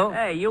 that I will.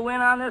 Hey, you in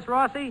on this,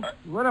 Rossi?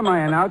 What am I,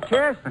 an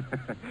outcast?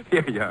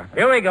 Here you are.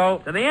 Here we go.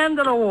 To the end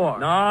of the war.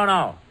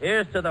 No.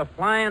 Here's to the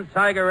Flying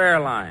Tiger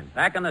Airline,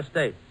 back in the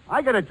States.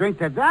 I got to drink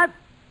to that?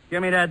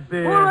 Give me that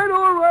beer.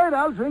 All right.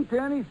 I'll drink to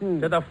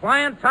anything. To the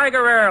Flying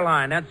Tiger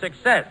Airline and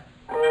success.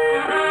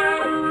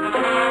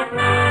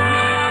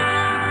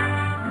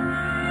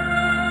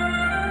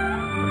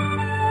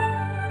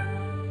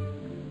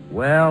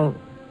 Well,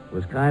 it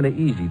was kind of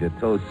easy to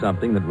toast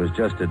something that was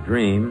just a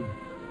dream.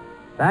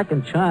 Back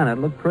in China, it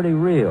looked pretty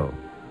real.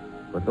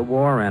 But the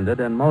war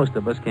ended, and most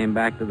of us came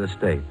back to the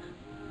States.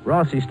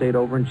 Rossi stayed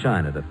over in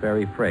China to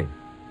ferry freight.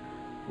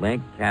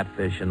 Link,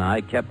 Catfish, and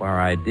I kept our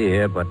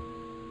idea, but,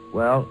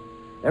 well,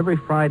 every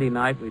Friday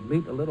night we'd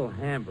meet a little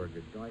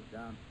hamburger joint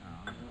downtown.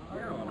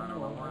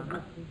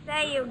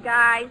 Say, you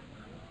guys,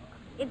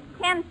 it's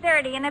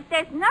 10:30, and if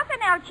there's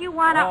nothing else you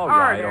want to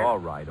order... All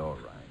right.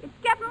 It's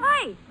getting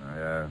late.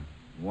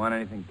 Want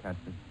anything,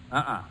 Catfish?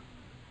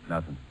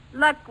 Nothing.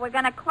 Look, we're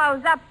going to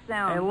close up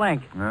soon. Hey,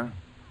 Link, Huh?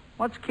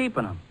 what's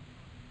keeping them?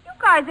 You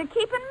guys are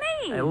keeping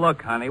me. Hey,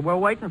 look, honey, we're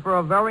waiting for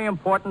a very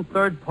important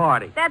third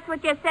party. That's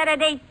what you said at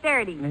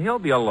 8:30. He'll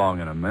be along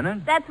in a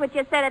minute. That's what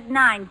you said at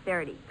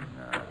 9:30.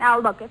 Now,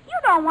 look, if you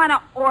don't want to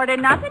order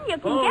nothing, you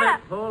can get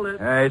up. Hold it.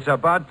 Hey, it's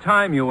about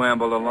time you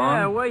ambled along.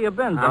 Yeah, where you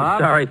been, Bob? I'm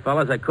sorry,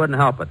 fellas, I couldn't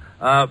help it.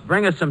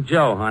 Bring us some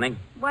Joe, honey.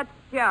 What's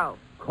Joe?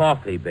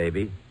 Coffee,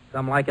 baby.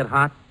 Some like it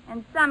hot?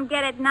 And some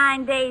get it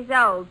 9 days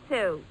old,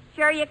 too.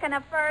 Sure you can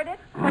afford it?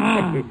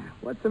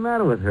 What's the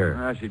matter with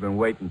her? She's been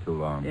waiting too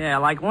long. Yeah,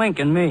 like Link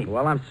and me.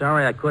 Well, I'm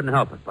sorry I couldn't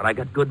help it, but I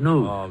got good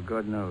news. Oh,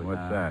 good news.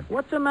 What's that?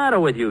 What's the matter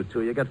with you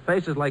two? You got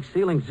faces like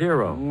ceiling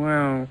zero.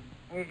 Well,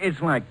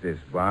 it's like this,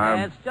 Bob.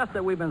 It's just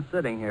that we've been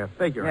sitting here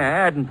figuring. Yeah,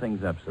 adding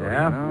things up, so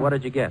Yeah? you know. What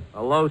did you get?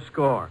 A low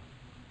score.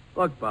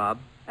 Look, Bob,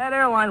 that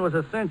airline was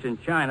a cinch in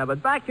China,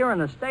 but back here in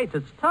the States,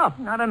 it's tough.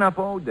 Not enough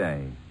all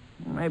day.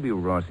 Maybe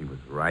Rossi was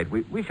right.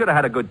 We should have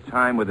had a good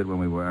time with it when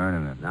we were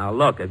earning it. Now,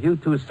 look, if you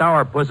two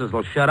sourpusses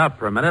will shut up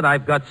for a minute,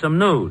 I've got some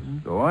news.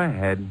 Go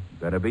ahead.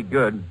 Better be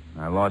good.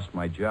 I lost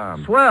my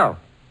job. Swell.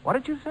 What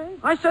did you say?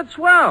 I said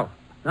swell.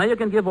 Now you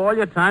can give all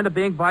your time to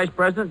being vice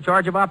president in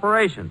charge of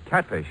operations.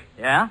 Catfish.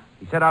 Yeah?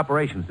 He said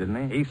operations,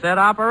 didn't he? He said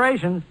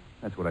operations.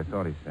 That's what I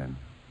thought he said.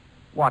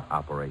 What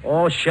operation?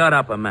 Oh, shut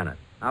up a minute.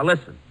 Now,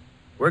 listen.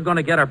 We're going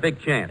to get our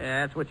big chance.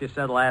 Yeah, that's what you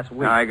said last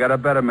week. I got a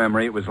better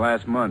memory. It was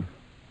last month.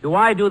 Do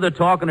I do the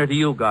talking or do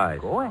you guys?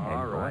 Go ahead.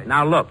 All right.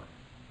 Now, look.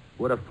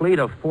 Would a fleet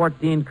of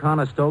 14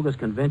 Conestogas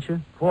convince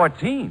you?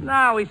 14?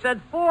 No, he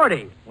said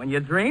 40. When you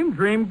dream,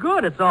 dream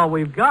good. It's all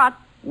we've got.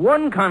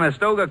 One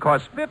Conestoga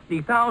costs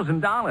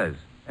 $50,000,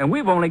 and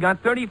we've only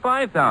got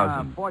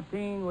 $35,000.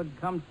 14 would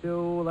come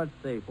to, let's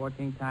see,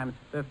 14 times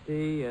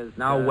 50 is...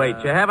 Now, wait.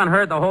 You haven't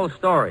heard the whole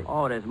story.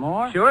 Oh, there's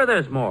more? Sure,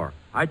 there's more.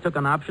 I took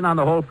an option on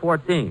the whole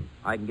 14.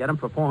 I can get them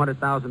for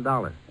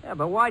 $400,000. Yeah,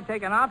 but why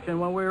take an option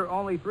when we're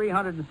only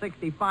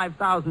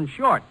 $365,000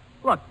 short?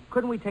 Look,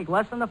 couldn't we take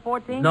less than the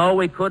 14? No,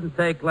 we couldn't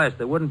take less.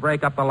 They wouldn't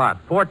break up the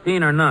lot.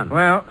 14 or none.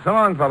 Well, so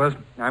long, fellas.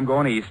 I'm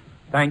going east.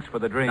 Thanks for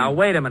the dream. Now,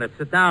 wait a minute.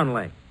 Sit down,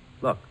 Link.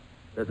 Look,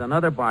 there's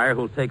another buyer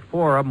who'll take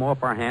 4 of them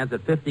off our hands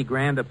at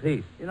 $50,000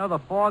 apiece. You know, the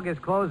fog is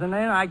closing in.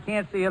 I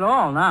can't see it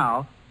all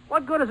now.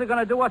 What good is it going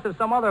to do us if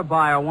some other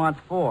buyer wants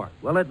 4?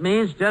 Well, it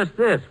means just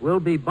this. We'll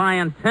be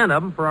buying 10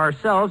 of them for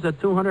ourselves at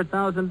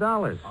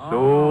 $200,000.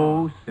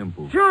 So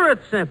simple. Sure,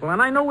 it's simple,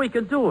 and I know we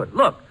can do it.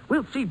 Look,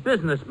 we'll see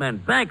businessmen,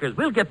 bankers.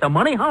 We'll get the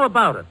money. How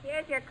about it?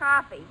 Here's your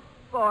coffee.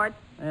 Sport.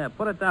 Yeah,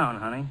 put it down,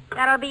 honey.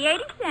 That'll be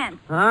 80 cents.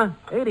 Huh?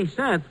 80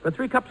 cents for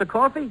 3 cups of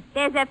coffee?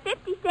 There's a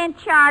 50-cent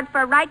charge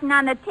for writing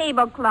on the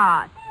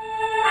tablecloth.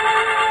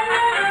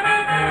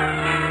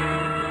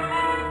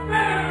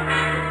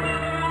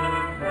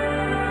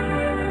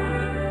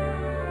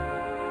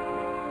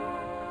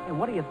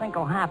 What do you think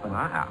will happen?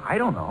 I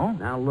don't know.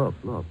 Now, look.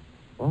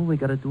 All we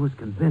got to do is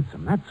convince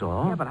him, that's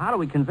all. Yeah, but how do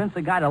we convince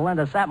a guy to lend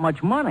us that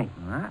much money?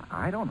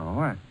 I don't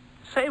know.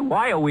 Say,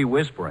 why are we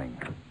whispering?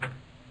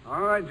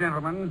 All right,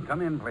 gentlemen,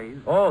 come in, please.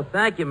 Oh,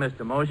 thank you,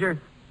 Mr. Mosier.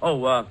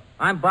 Oh,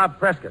 I'm Bob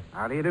Prescott.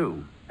 How do you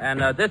do?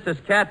 And this is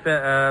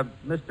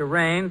Mr.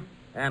 Raines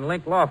and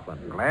Link Laughlin.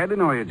 Glad to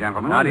know you,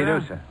 gentlemen. How do you do,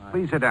 sir?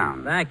 Please sit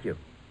down. Thank you.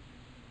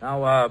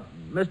 Now,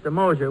 Mr.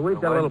 Mosier, we've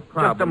got a little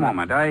problem. Just a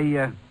moment.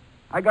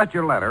 I got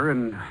your letter,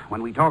 and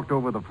when we talked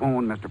over the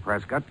phone, Mr.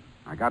 Prescott,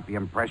 I got the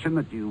impression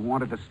that you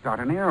wanted to start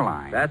an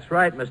airline. That's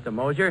right, Mr.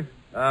 Mosier.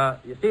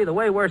 You see, the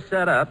way we're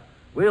set up,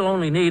 we'll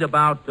only need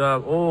about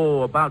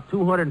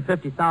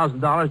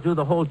 $250,000 to do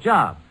the whole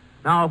job.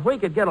 Now, if we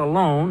could get a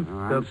loan...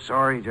 I'm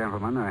sorry,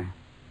 gentlemen.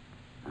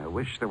 I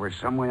wish there were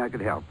some way I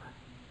could help.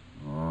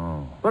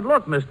 Oh. But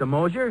look, Mr.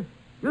 Mosier,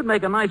 you'd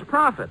make a nice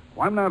profit.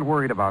 Well, I'm not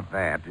worried about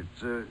that.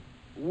 It's,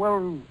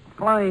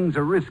 flying's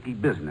a risky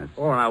business.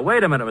 Oh, now,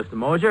 wait a minute, Mr.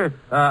 Mosier.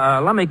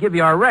 Let me give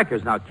you our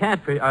records. Now,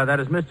 Catfish, that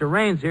is Mr.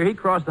 Raines here, he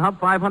crossed the hump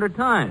 500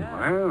 times.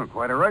 Well,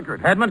 quite a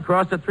record. Edmund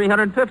crossed it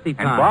 350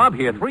 times. And Bob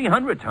here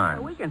 300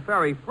 times. We can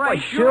ferry freight. Well,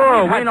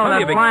 sure, we know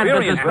that flying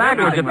business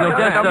backwards if you'll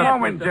just... Just a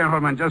moment,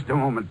 gentlemen, just a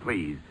moment,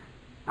 please.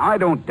 Now, I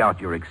don't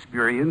doubt your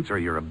experience or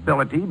your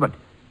ability, but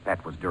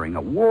that was during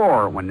a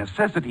war when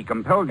necessity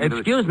compelled you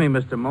Excuse me,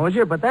 Mr.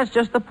 Mosier, but that's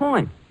just the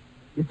point.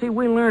 You see,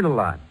 we learned a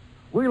lot.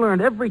 We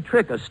learned every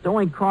trick of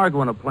stowing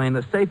cargo in a plane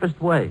the safest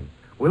way.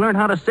 We learned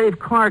how to save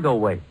cargo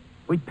weight.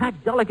 We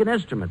packed delicate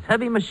instruments,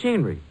 heavy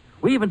machinery.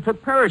 We even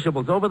took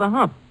perishables over the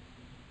hump.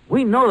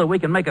 We know that we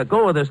can make a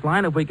go of this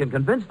line if we can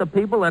convince the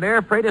people that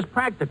air freight is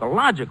practical,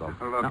 logical.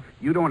 Look, now,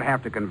 you don't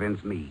have to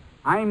convince me.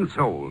 I'm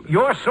sold.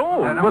 You're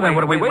sold? Well, then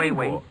what are we waiting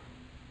for?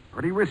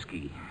 Pretty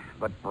risky,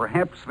 but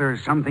perhaps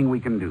there's something we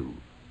can do.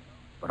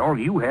 But all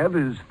you have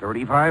is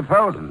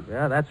 $35,000.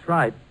 Yeah, that's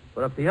right.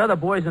 But if the other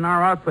boys in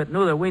our outfit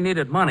knew that we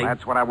needed money... Well,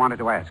 that's what I wanted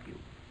to ask you.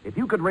 If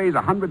you could raise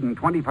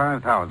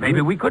 $125,000... Maybe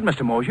we could,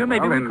 Mr. Mosier.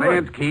 Maybe we could.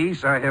 In that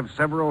case, I have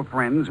several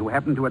friends who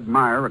happen to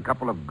admire a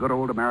couple of good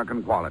old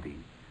American qualities.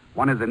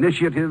 One is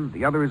initiative,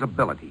 the other is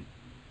ability.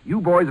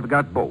 You boys have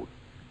got both,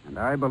 and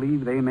I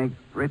believe they make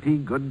pretty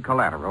good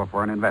collateral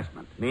for an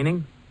investment.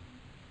 Meaning?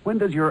 When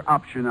does your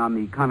option on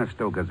the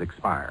Conestogas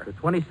expire? The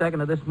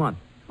 22nd of this month.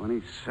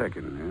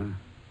 22nd,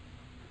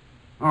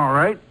 huh? All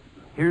right.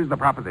 Here's the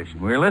proposition.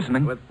 We're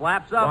listening. With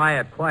flaps up.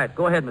 Quiet.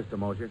 Go ahead, Mr.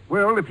 Mosier.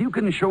 Well, if you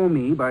can show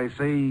me by,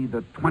 say,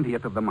 the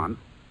 20th of the month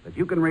that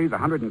you can raise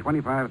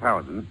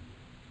 $125,000,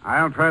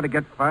 I'll try to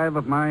get 5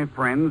 of my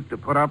friends to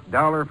put up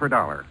dollar for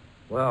dollar.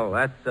 Well,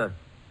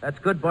 that's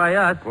good by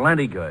us.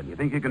 Plenty good. You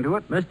think you can do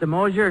it? Mr.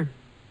 Mosier,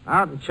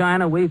 out in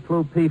China, we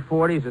flew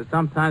P-40s that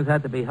sometimes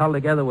had to be held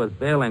together with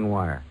baling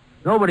wire.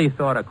 Nobody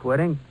thought of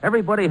quitting.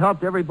 Everybody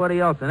helped everybody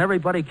else, and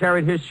everybody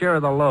carried his share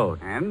of the load.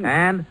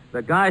 And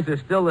the guys are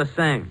still the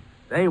same.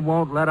 They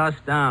won't let us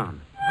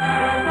down.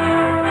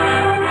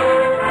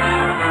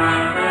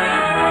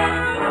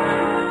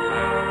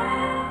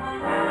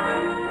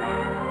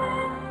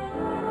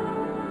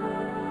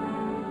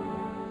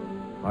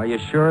 Are you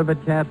sure of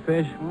it,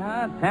 Catfish?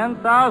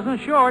 10,000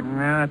 short.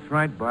 Yeah, that's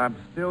right, Bob.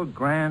 Still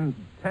grand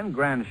 10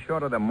 grand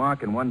short of the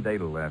mark and 1 day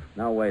left.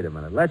 Now, wait a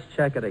minute. Let's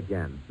check it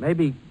again.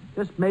 Maybe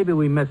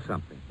we missed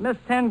something.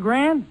 Missed 10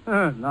 grand?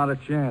 Not a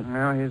chance.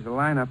 Well, here's the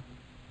lineup.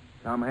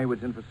 Tom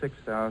Haywood's in for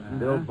 6,000.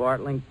 Bill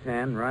Bartling,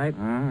 10, right?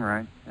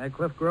 Right. Hey,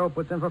 Cliff Grove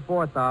puts in for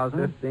 4,000.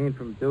 15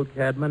 from Duke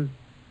Hedman.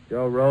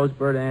 Joe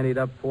Rosebird anteed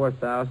up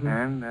 4,000.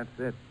 And that's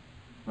it.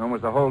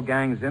 Almost the whole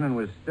gang's in and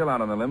was still out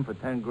on the limb for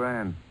 10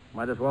 grand.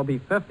 Might as well be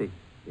 50.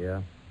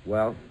 Yeah.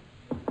 Well,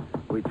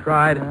 we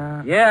tried.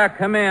 Yeah,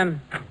 come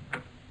in.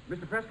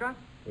 Mr. Prescott?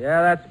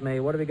 Yeah, that's me.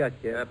 What do we got,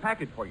 kid?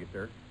 Package for you,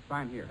 sir.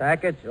 Sign here.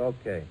 Package?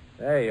 Okay.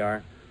 There you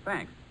are.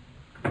 Thanks.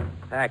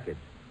 Package.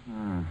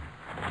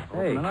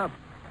 Hey. Open it up.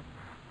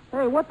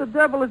 Hey, what the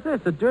devil is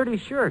this? A dirty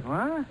shirt.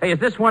 What? Hey, is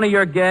this one of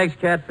your gags,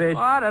 Catfish?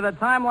 What? At a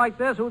time like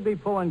this, who'd be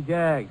pulling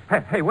gags?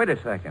 Hey, wait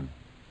a second.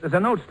 There's a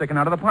note sticking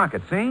out of the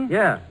pocket, see?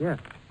 Yeah.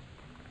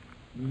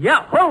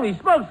 Yeah, holy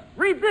smokes.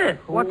 Read this.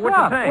 What's it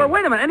up? say? Well,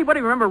 wait a minute.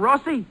 Anybody remember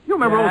Rossi? You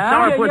remember old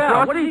Yeah, Sourpuss yeah.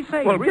 Rossi? What did he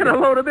say? Well, Read get a it.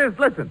 load of this.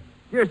 Listen.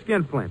 Dear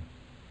Skinflint,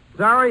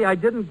 sorry I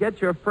didn't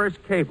get your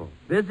first cable.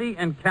 Busy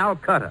in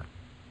Calcutta.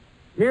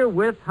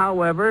 Herewith,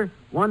 however,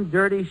 one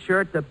dirty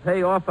shirt to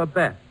pay off a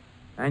bet.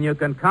 And you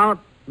can count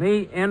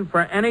me in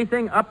for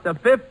anything up to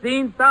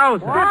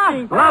 15,000.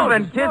 Love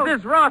and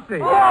kisses, Rossi. Oh,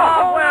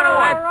 well,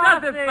 that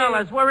Rossi. does it,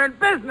 fellas. We're in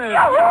business.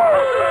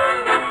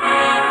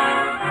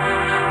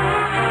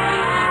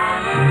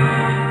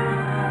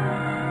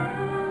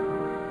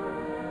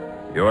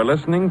 You're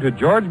listening to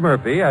George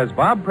Murphy as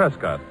Bob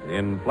Prescott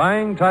in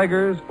Flying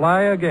Tigers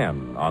Fly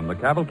Again on the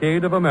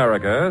Cavalcade of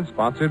America,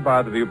 sponsored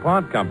by the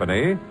DuPont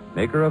Company,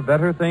 maker of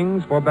better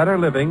things for better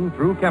living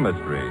through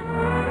chemistry.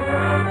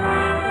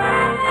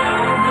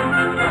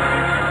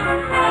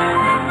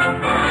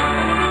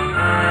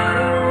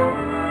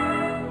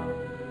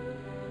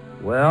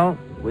 Well,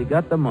 we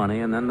got the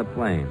money and then the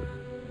planes,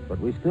 but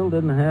we still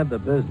didn't have the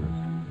business.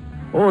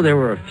 Oh, there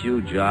were a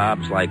few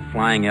jobs like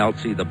flying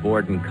Elsie the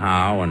Borden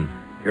cow and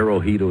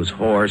Hirohito's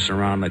horse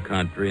around the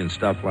country and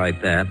stuff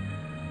like that.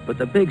 But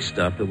the big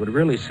stuff that would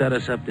really set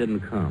us up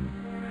didn't come.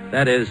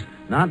 That is,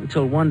 not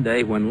until one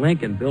day when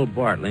Link and Bill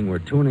Bartling were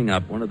tuning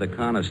up one of the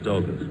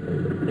Conestogas.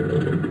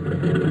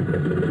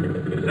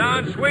 You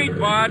sound sweet,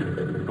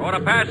 Bud. Ought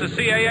to pass the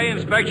CAA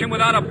inspection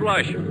without a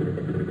blush.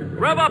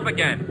 Rev up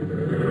again.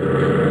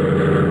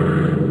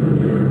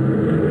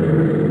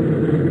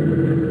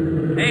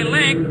 Hey,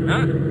 Link.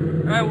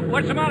 Huh?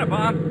 What's the matter,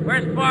 Bob?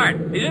 Where's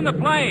Bart? He's in the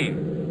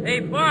plane. Hey,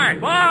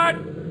 Bart.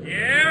 Bud!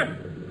 Yeah?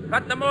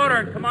 Cut the motor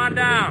and come on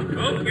down.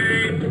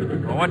 Okay.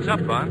 Well, what's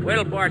up, Bob? Wait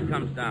till Bart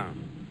comes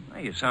down.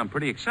 Hey, you sound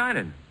pretty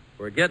excited.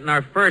 We're getting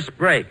our first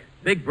break.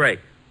 Big break.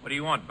 What do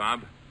you want,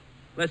 Bob?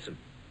 Listen.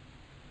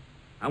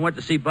 I went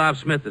to see Bob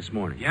Smith this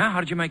morning. Yeah? How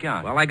did you make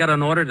out? Well, I got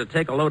an order to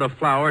take a load of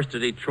flowers to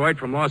Detroit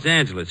from Los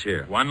Angeles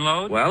here. One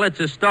load? Well, it's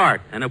a start,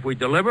 and if we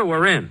deliver,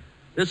 we're in.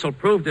 This'll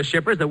prove to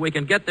shippers that we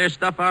can get their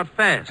stuff out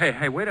fast.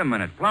 Hey, wait a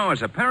minute.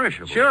 Flowers are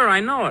perishable. Sure, I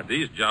know it.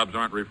 These jobs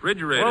aren't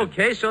refrigerated.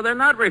 Okay, so they're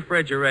not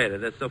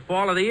refrigerated. It's the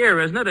fall of the year,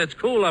 isn't it? It's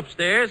cool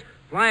upstairs.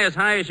 Fly as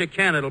high as you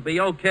can. It'll be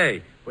okay.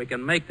 If we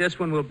can make this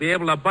one, we'll be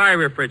able to buy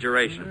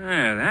refrigeration.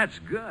 Yeah, that's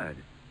good.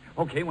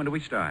 Okay, when do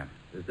we start?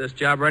 Is this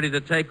job ready to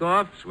take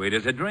off? Sweet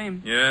as a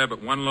dream. Yeah,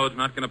 but one load's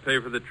not going to pay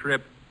for the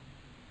trip.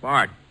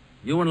 Bart,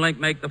 you and Link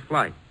make the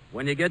flight.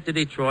 When you get to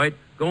Detroit,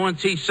 go and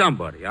see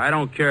somebody, I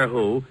don't care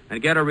who,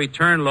 and get a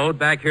return load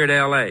back here to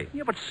L.A.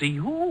 Yeah, but see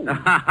who?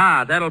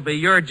 That'll be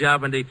your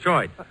job in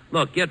Detroit.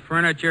 Look, get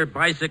furniture,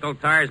 bicycle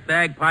tires,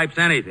 bagpipes,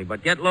 anything,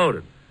 but get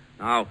loaded.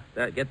 Now,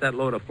 get that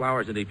load of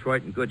flowers in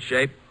Detroit in good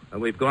shape, and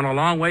we've gone a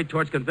long way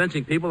towards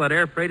convincing people that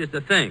air freight is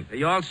the thing. Are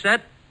you all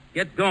set?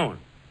 Get going.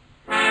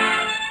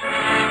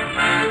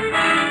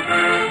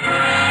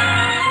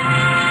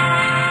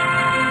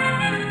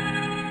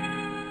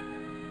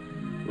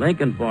 Link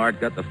and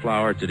Bart got the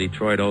flowers to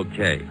Detroit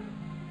okay.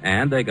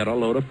 And they got a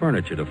load of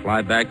furniture to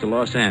fly back to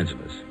Los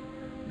Angeles.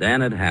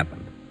 Then it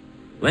happened.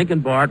 Link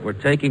and Bart were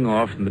taking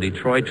off from the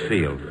Detroit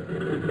field.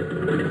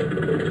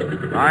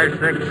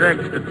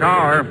 566 to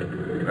tower.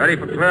 Ready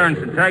for clearance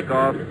and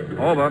takeoff.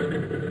 Over.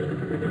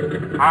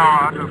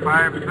 Tower to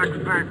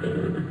 566.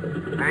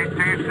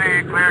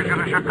 ATC clears you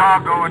to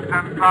Chicago at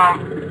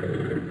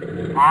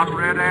 10,000. On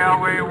Red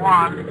Airway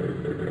 1.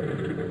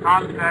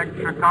 Contact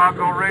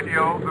Chicago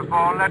radio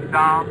before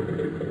letdown.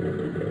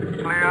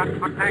 Cleared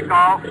for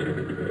takeoff.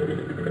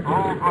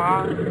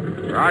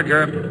 Over.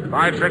 Roger.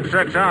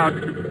 566 out.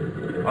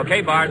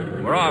 Okay, Bart.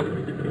 We're off.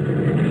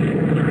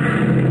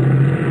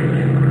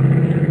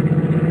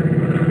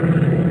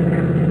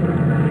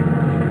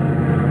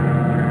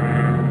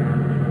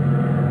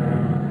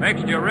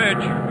 Mixture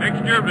ridge.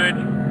 Mixture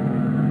ridge.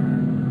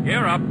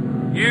 Gear up.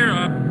 Gear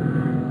up.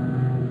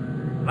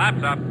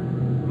 Flaps up.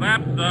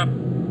 Flaps up.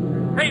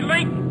 Hey,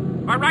 Link!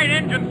 Our right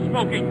engine's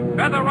smoking.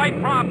 Feather right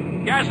prop.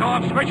 Gas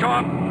off. Switch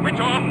off. Switch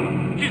off.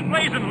 She's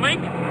blazing,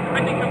 Link.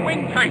 I think the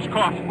wing tank's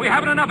caught. We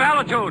haven't enough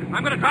altitude.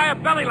 I'm going to try a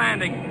belly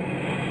landing.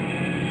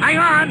 Hang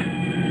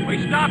on.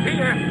 We stop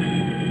here.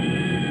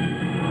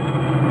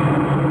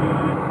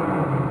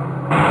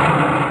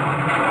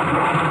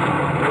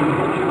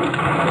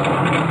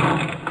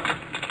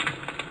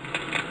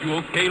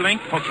 Okay,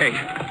 Link? Okay.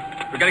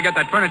 We gotta get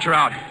that furniture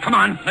out. Come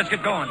on, let's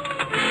get going.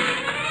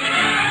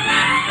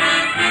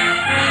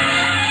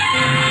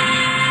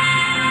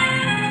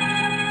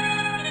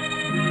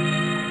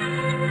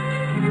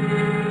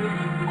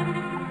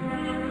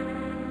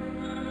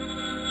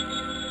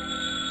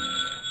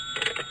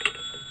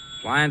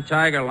 Flying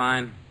Tiger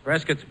Line.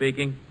 Prescott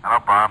speaking. Hello,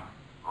 Bob.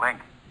 Link.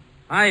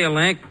 Hiya,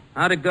 Link.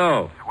 How'd it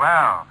go?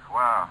 Swell.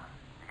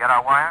 You got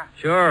our wire?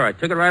 Sure. I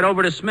took it right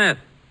over to Smith.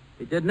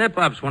 He did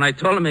nip-ups when I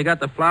told him he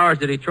got the flowers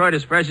to Detroit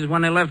as fresh as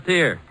when they left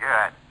here.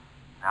 Good.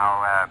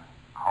 Now,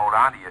 hold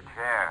on to your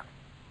chair.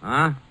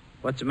 Huh?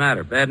 What's the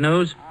matter? Bad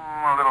news?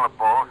 A little of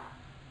both.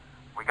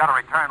 We got a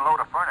return load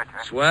of furniture.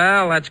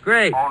 Swell. That's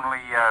great. Only,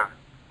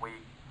 we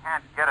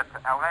can't get it to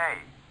L.A.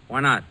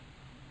 Why not?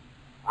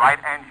 Right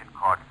engine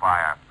caught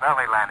fire.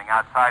 Belly landing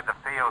outside the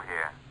field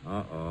here.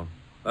 Uh-oh.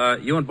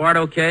 You and Bart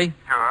okay?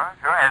 Sure.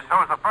 And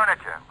so's the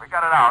furniture. We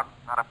got it out.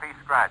 Not a piece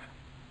scratched.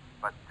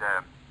 But,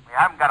 we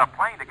haven't got a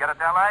plane to get it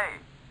to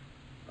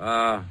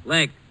L.A.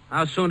 Link,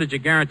 how soon did you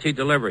guarantee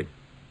delivery?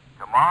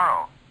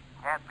 Tomorrow.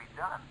 Can't be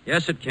done.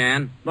 Yes, it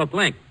can. Look,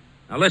 Link,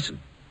 now listen.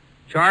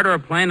 Charter a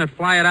plane and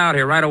fly it out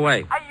here right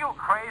away. Are you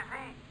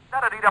crazy?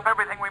 That'd eat up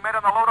everything we made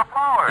on the load of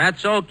flowers.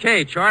 That's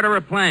okay. Charter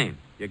a plane.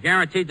 You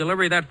guarantee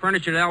delivery of that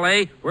furniture to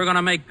L.A., we're going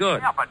to make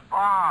good. Yeah, but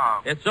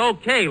Bob... It's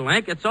okay,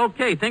 Link. It's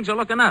okay. Things are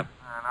looking up.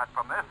 Not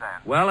from this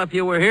end. Well, if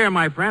you were here,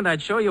 my friend,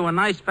 I'd show you a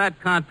nice fat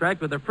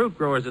contract with the Fruit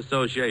Growers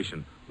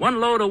Association. 1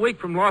 load a week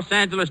from Los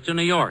Angeles to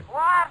New York.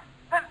 What?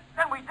 Then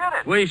we did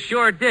it. We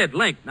sure did,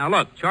 Link. Now,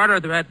 look, charter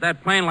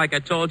that plane like I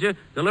told you,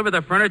 deliver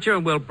the furniture,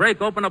 and we'll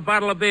break open a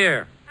bottle of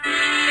beer.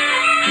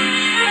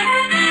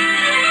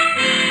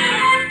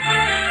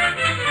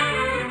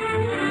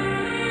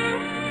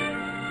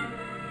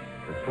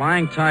 The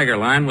Flying Tiger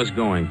Line was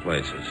going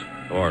places,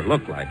 or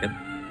looked like it.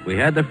 We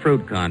had the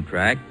fruit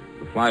contract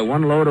to fly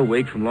 1 load a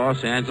week from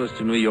Los Angeles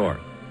to New York.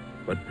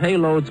 But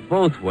payloads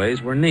both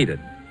ways were needed.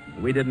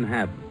 We didn't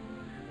have them.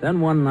 Then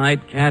one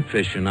night,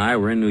 Catfish and I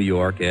were in New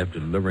York after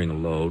delivering a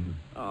load.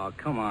 Oh,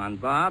 come on,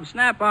 Bob.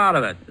 Snap out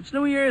of it. It's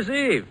New Year's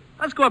Eve.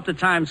 Let's go up to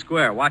Times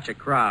Square, watch a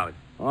crowd.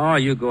 Oh,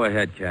 you go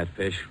ahead,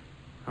 Catfish.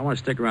 I want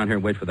to stick around here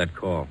and wait for that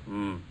call.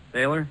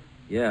 Taylor?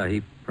 Yeah,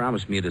 he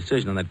promised me a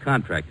decision on that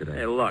contract today.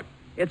 Hey, look,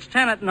 it's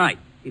 10 at night.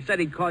 He said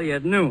he'd call you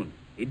at noon.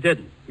 He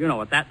didn't. You know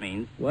what that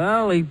means.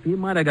 Well, he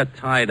might have got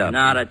tied up.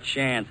 Not a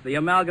chance. The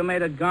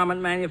amalgamated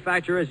garment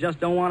manufacturers just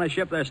don't want to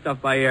ship their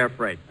stuff by air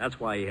freight. That's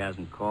why he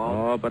hasn't called.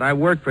 Oh, but I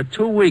worked for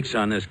 2 weeks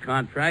on this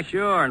contract.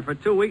 Sure, and for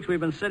 2 weeks we've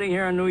been sitting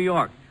here in New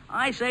York.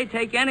 I say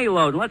take any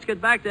load and let's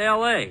get back to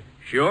L.A.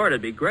 Sure,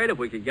 it'd be great if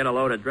we could get a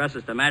load of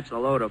dresses to match the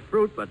load of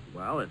fruit, but,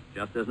 well, it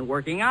just isn't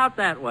working out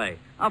that way.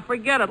 I'll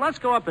forget it. Let's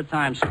go up to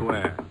Times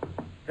Square.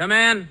 Come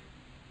in.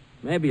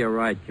 Maybe you're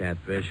right,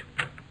 Catfish.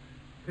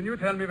 Can you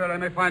tell me where I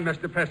may find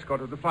Mr. Prescott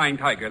of the Flying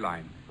Tiger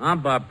Line? I'm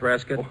Bob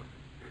Prescott. Oh,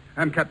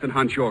 I'm Captain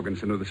Hans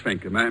Jorgensen of the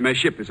Svenke. My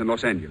ship is in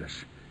Los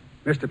Angeles.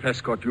 Mr.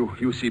 Prescott,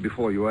 you see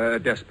before you a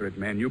desperate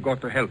man. You got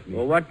to help me.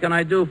 Well, what can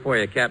I do for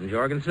you, Captain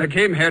Jorgensen? I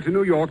came here to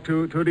New York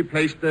to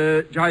replace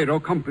the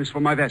gyro compass for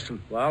my vessel.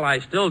 Well, I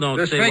still don't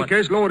see The Svenke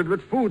is loaded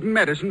with food and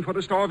medicine for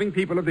the starving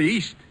people of the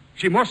East.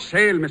 She must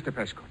sail, Mr.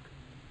 Prescott.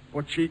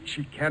 But she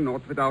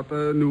cannot without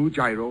a new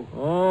gyro.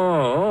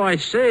 Oh, I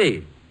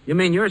see. You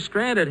mean you're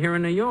stranded here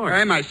in New York?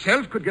 I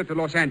myself could get to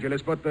Los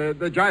Angeles, but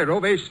the gyro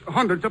weighs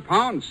hundreds of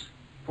pounds.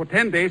 For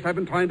 10 days, I've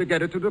been trying to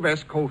get it to the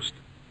West Coast.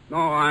 No,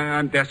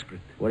 I'm desperate.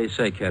 What do you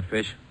say,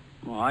 Catfish?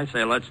 Well, I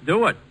say let's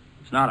do it.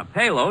 It's not a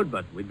payload,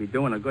 but we'd be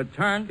doing a good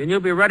turn. Can you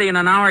be ready in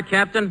an hour,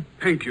 Captain?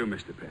 Thank you,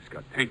 Mr.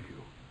 Prescott. Thank you.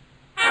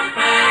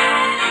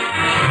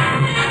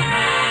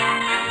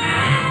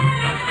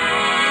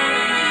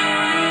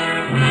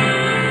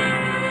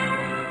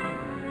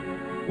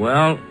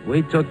 Well,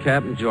 we took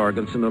Captain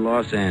Jorgensen to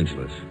Los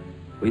Angeles.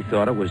 We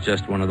thought it was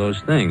just one of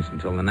those things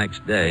until the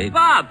next day.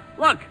 Bob,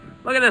 look.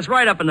 Look at this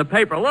write-up in the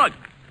paper. Look.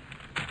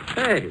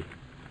 Hey,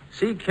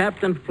 see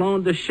Captain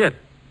flown to ship.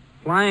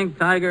 Flying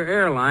Tiger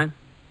Airline.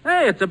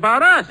 Hey, it's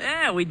about us.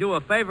 Yeah, we do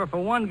a favor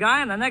for one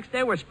guy, and the next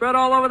day we're spread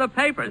all over the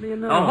papers. What do you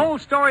know? The whole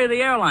story of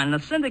the airline in a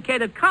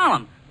syndicated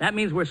column. That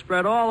means we're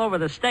spread all over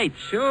the states.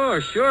 Sure,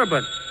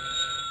 but...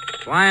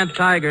 Flying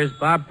Tigers,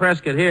 Bob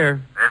Prescott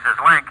here. This is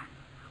Link.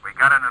 We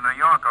got into New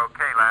York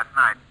okay last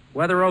night.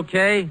 Weather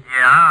okay?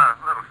 Yeah,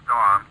 a little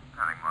storm.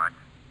 Nothing much.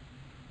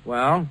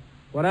 Well,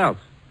 what else?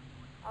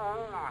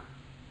 Oh,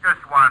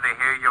 just wanted to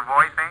hear your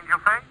voice, Angel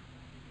Face.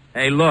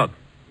 Hey, look.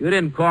 You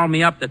didn't call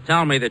me up to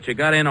tell me that you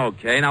got in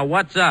okay. Now,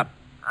 what's up?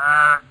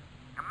 A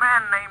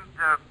man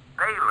named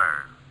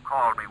Baylor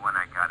called me when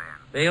I got in.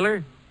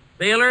 Baylor?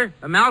 Baylor?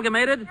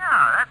 Amalgamated?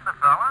 Yeah, that's the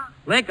fella.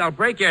 Link, I'll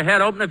break your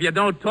head open if you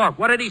don't talk.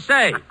 What did he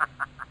say? Well,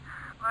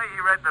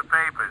 you read the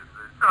papers.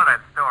 Saw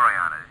that story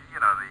on it. You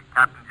know, the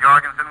Captain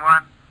Jorgensen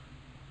one.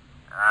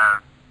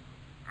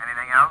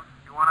 Anything else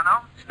you want to know?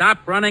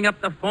 Stop running up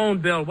the phone,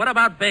 Bill. What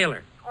about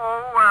Baylor?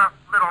 Oh,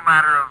 little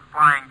matter of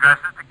flying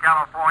dresses to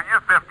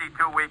California,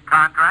 52-week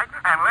contract,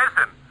 and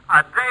listen,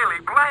 a daily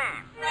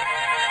plane.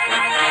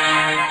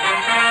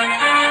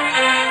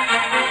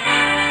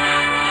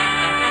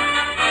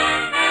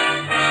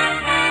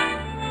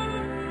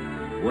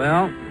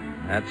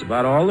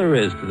 all there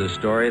is to the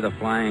story of the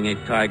Flying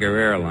Tiger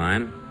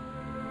Airline.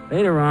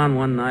 Later on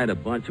one night, a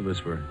bunch of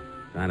us were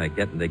kind of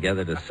getting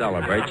together to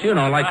celebrate. You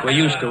know, like we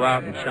used to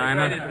out in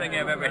China.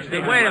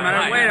 Wait a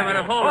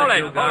minute. Hold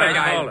it,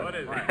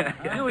 guys.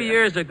 A few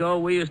years ago,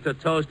 we used to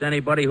toast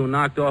anybody who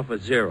knocked off a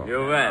zero.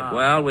 You bet.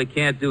 Well, we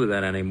can't do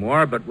that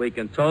anymore, but we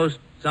can toast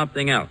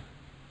something else.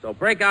 So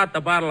break out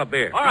the bottle of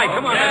beer. All right,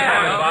 come on.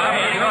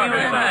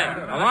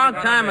 A long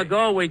time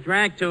ago, we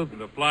drank to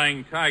The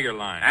Flying Tiger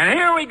Line. And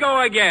here we go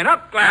again.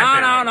 Up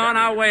glasses.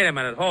 No, wait a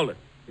minute. Hold it.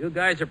 You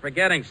guys are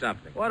forgetting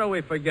something. What are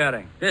we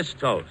forgetting? This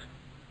toast.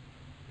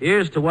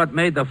 Here's to what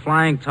made the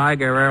Flying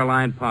Tiger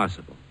Airline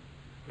possible.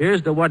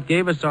 Here's to what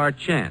gave us our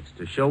chance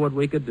to show what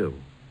we could do.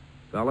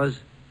 Fellas,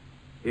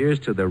 here's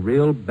to the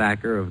real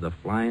backer of the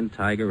Flying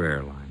Tiger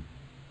Airline,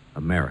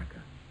 America.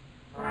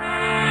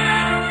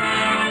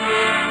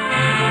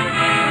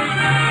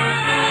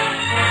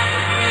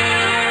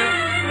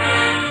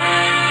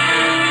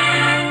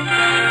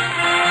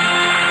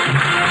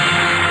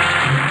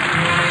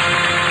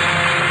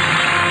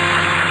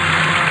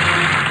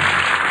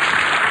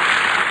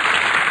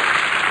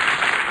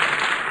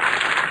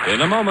 In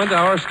a moment,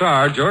 our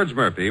star, George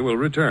Murphy, will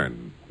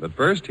return. But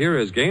first, here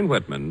is Gain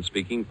Whitman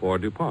speaking for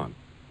DuPont.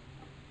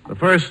 The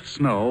first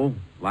snow,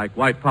 like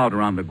white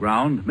powder on the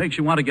ground, makes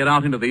you want to get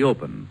out into the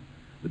open.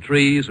 The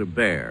trees are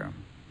bare.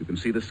 You can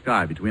see the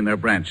sky between their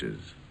branches,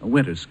 a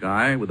winter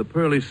sky with a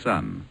pearly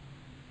sun.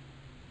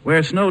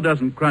 Where snow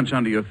doesn't crunch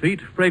under your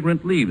feet,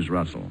 fragrant leaves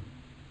rustle.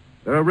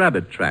 There are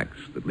rabbit tracks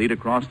that lead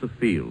across the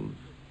fields,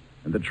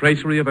 and the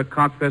tracery of a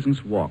cock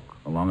pheasant's walk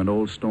along an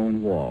old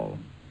stone wall,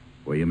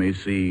 where you may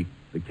see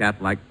the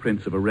cat-like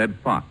prints of a red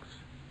fox,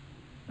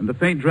 and the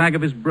faint drag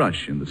of his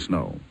brush in the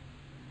snow,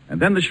 and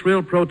then the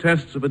shrill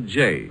protests of a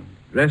jay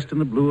dressed in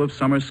the blue of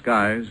summer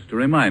skies to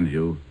remind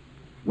you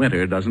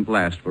winter doesn't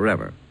last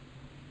forever.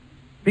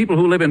 People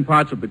who live in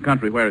parts of the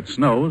country where it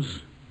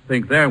snows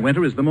think their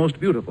winter is the most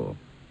beautiful,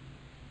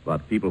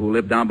 but people who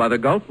live down by the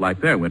Gulf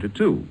like their winter,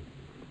 too.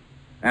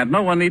 And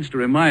no one needs to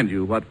remind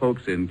you what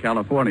folks in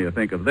California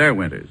think of their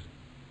winters.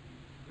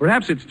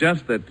 Perhaps it's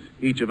just that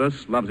each of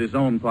us loves his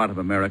own part of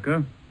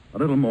America a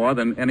little more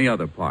than any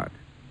other part,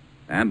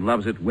 and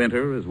loves it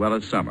winter as well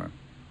as summer.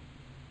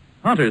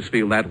 Hunters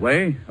feel that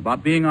way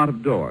about being out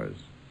of doors.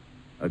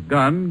 A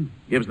gun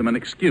gives them an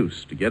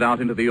excuse to get out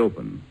into the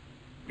open,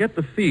 get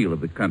the feel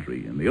of the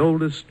country in the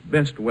oldest,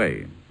 best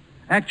way,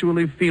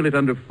 actually feel it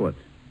underfoot,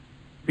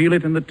 feel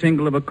it in the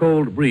tingle of a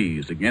cold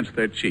breeze against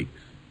their cheeks.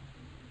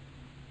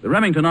 The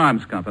Remington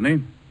Arms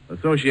Company,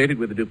 associated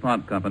with the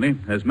DuPont Company,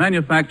 has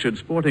manufactured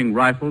sporting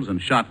rifles and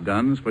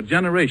shotguns for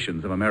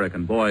generations of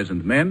American boys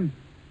and men.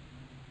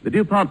 The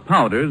DuPont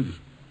powders,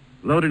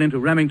 loaded into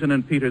Remington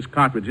and Peters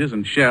cartridges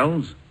and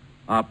shells,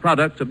 are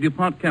products of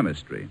DuPont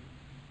chemistry.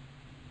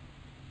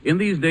 In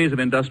these days of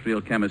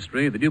industrial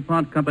chemistry, the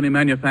DuPont Company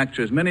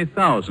manufactures many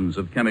thousands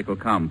of chemical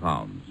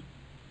compounds.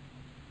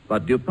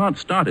 But DuPont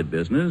started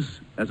business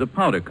as a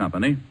powder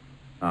company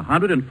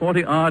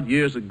 140-odd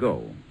years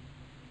ago.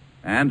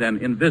 And an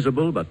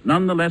invisible but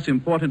nonetheless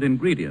important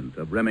ingredient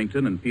of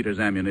Remington and Peters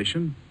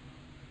ammunition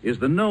is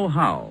the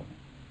know-how,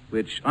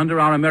 which, under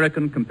our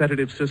American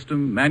competitive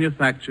system,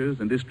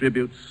 manufactures and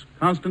distributes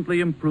constantly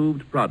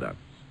improved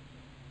products.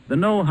 The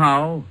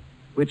know-how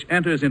which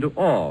enters into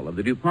all of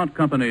the DuPont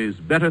Company's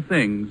better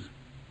things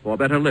for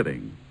better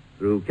living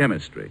through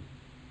chemistry.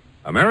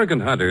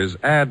 American hunters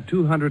add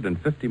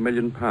 250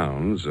 million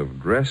pounds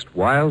of dressed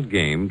wild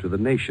game to the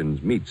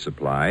nation's meat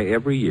supply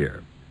every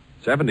year.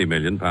 70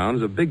 million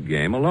pounds of big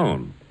game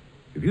alone.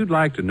 If you'd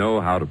like to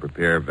know how to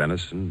prepare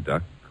venison,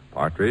 duck,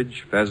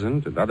 partridge,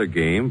 pheasant, and other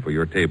game for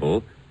your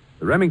table,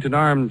 the Remington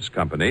Arms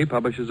Company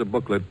publishes a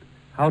booklet,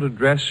 How to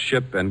Dress,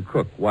 Ship, and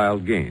Cook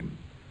Wild Game.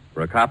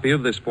 For a copy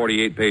of this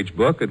 48-page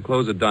book,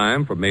 enclose a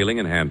dime for mailing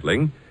and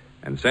handling,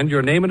 and send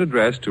your name and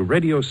address to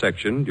Radio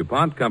Section,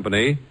 DuPont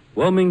Company,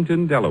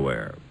 Wilmington,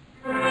 Delaware.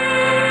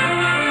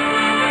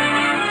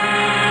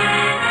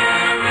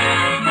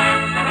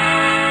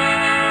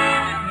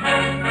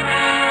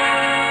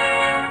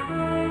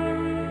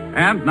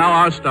 And now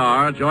our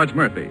star, George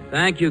Murphy.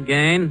 Thank you,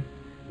 Gain.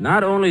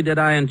 Not only did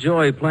I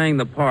enjoy playing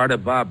the part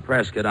of Bob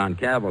Prescott on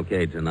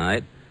Cavalcade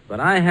tonight,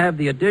 but I have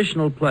the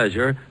additional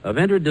pleasure of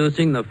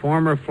introducing the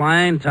former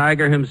Flying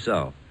Tiger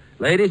himself.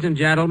 Ladies and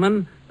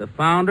gentlemen, the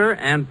founder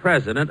and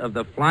president of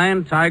the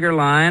Flying Tiger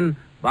Line,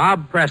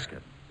 Bob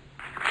Prescott.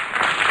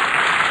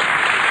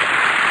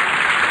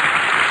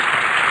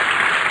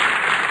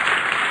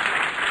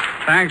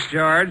 Thanks,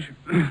 George.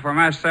 For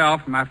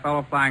myself and my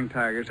fellow Flying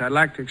Tigers, I'd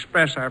like to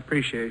express our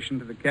appreciation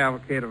to the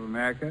Cavalcade of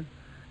America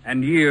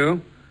and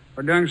you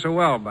for doing so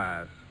well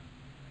by us.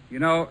 You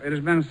know, it has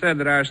been said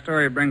that our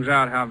story brings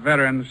out how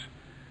veterans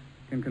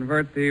can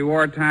convert the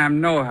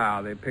wartime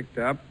know-how they picked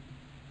up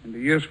into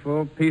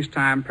useful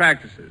peacetime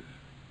practices,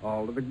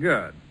 all to the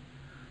good.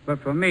 But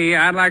for me,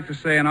 I'd like to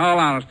say in all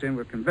honesty and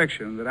with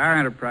conviction that our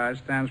enterprise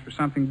stands for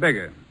something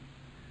bigger.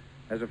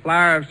 As a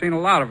flyer, I've seen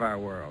a lot of our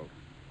world,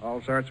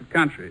 all sorts of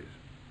countries.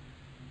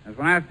 And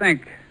when I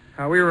think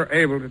how we were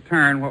able to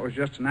turn what was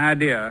just an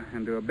idea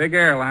into a big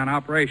airline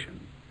operation,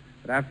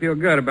 But I feel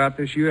good about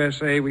this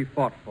USA we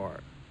fought for.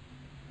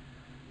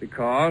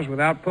 Because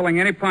without pulling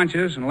any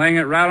punches and laying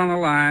it right on the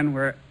line,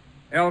 where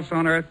else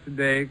on earth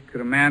today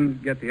could a man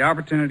get the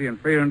opportunity and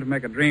freedom to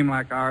make a dream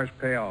like ours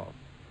pay off?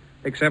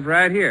 Except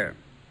right here.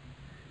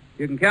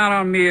 You can count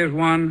on me as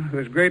one who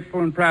is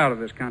grateful and proud of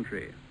this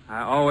country.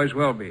 I always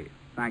will be.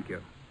 Thank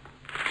you.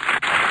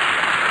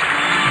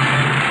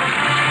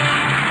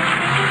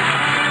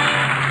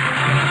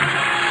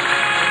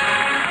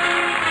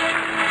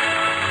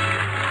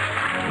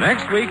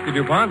 Next week, the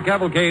DuPont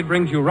Cavalcade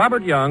brings you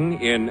Robert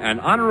Young in An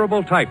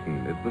Honorable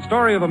Titan. It's the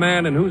story of a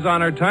man in whose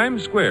honor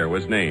Times Square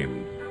was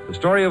named. The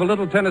story of a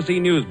little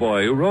Tennessee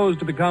newsboy who rose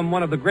to become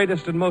one of the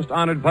greatest and most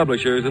honored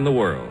publishers in the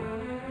world.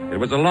 It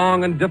was a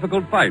long and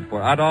difficult fight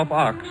for Adolph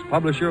Ochs,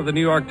 publisher of the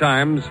New York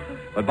Times,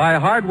 but by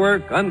hard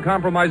work,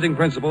 uncompromising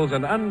principles,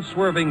 and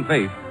unswerving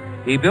faith,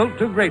 he built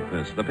to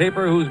greatness the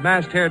paper whose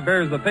masthead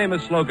bears the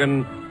famous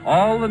slogan,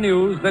 "All the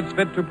news that's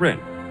fit to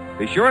print."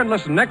 Be sure and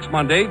listen next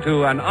Monday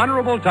to An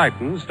Honorable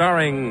Titan,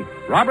 starring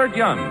Robert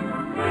Young.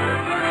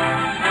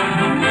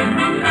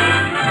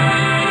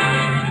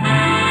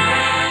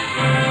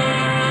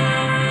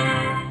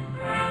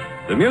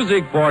 The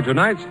music for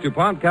tonight's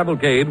DuPont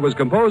Cavalcade was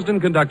composed and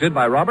conducted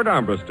by Robert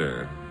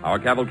Armbruster. Our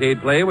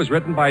cavalcade play was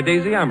written by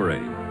Daisy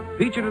Amory.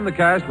 Featured in the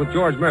cast with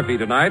George Murphy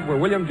tonight were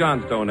William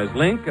Johnstone as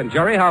Link and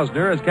Jerry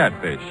Hausner as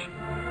Catfish.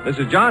 This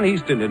is John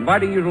Easton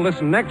inviting you to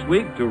listen next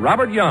week to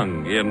Robert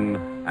Young in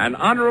An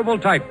Honorable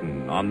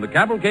Titan on the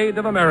Cavalcade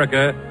of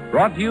America,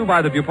 brought to you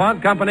by the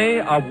DuPont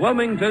Company of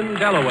Wilmington,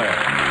 Delaware.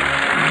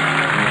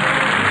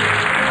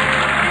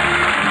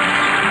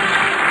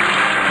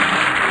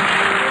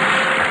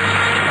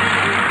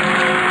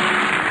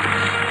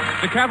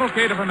 The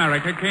Cavalcade of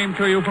America came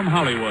to you from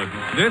Hollywood.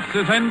 This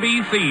is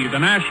NBC, the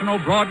National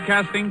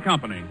Broadcasting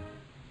Company.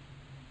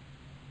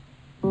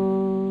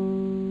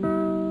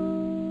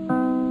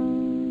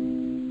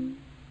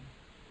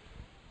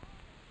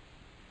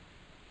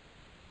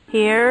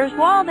 Here's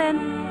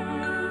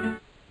Walden.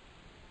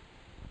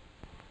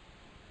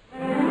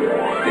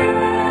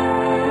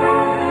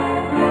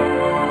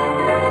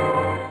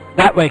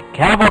 That was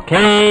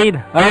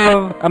Cavalcade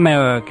of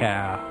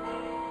America.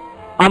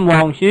 I'm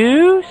Long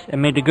Shoes,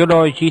 and may the good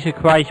Lord Jesus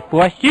Christ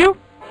bless you.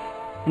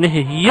 And this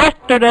is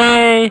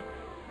Yesterday,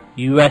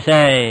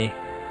 USA.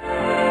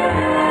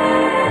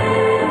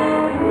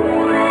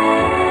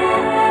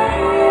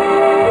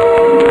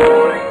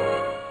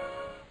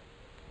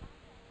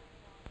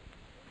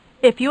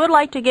 If you would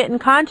like to get in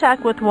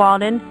contact with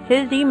Walden,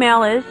 his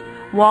email is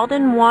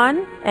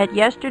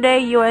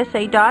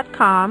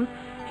walden1@yesterdayusa.com.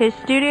 His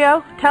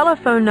studio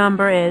telephone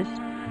number is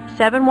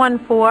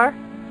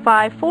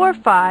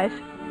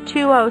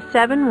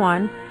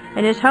 714-545-2071,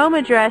 and his home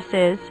address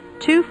is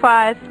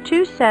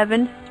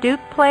 2527 Duke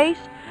Place,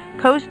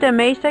 Costa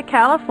Mesa,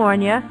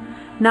 California,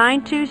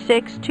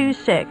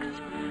 92626.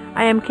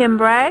 I am Kim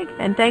Bragg,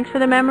 and thanks for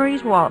the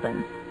memories,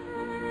 Walden.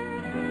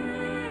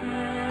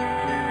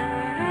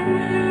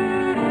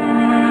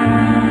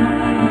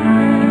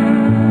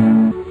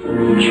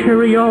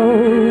 Cheerio,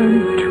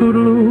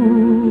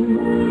 toodaloo.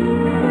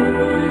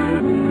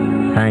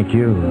 Thank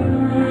you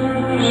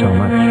so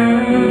much.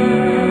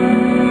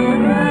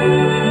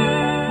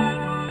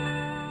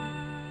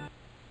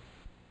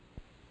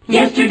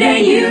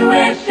 Yesterday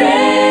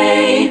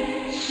USA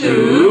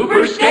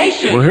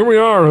Superstation. Well, here we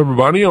are,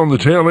 everybody, on the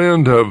tail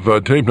end of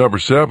tape number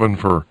 7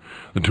 for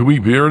the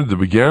 2-week period that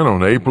began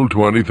on April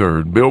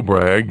 23rd. Bill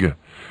Bragg,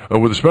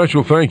 with a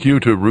special thank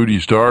you to Rudy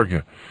Stark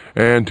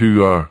and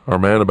to our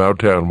man about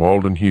town,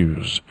 Walden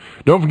Hughes.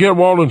 Don't forget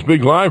Walden's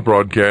big live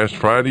broadcast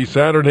Friday,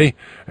 Saturday,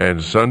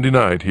 and Sunday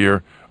night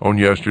here on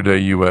Yesterday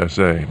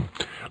USA.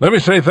 Let me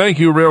say thank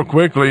you real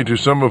quickly to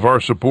some of our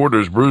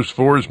supporters, Bruce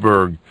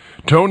Forsberg,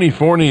 Tony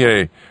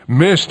Fournier,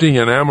 Misty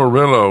in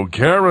Amarillo,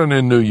 Karen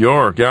in New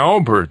York,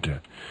 Albert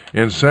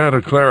in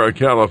Santa Clara,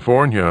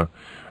 California,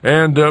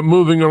 and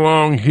moving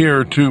along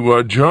here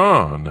to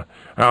John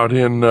out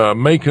in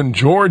Macon,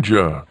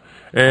 Georgia,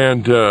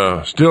 and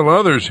still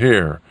others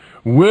here.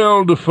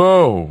 Will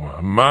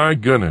Defoe, my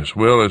goodness,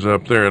 Will is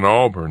up there in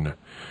Auburn,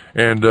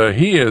 and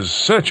he is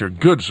such a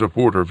good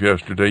supporter of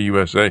Yesterday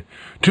USA.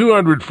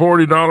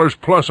 $240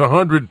 plus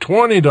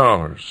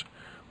 $120.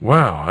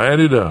 Wow, add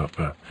it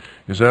up.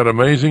 Is that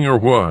amazing or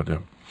what?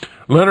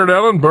 Leonard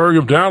Ellenberg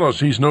of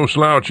Dallas, he's no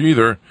slouch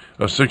either,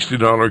 a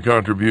 $60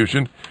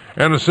 contribution,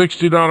 and a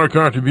 $60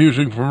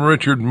 contribution from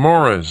Richard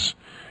Morris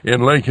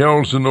in Lake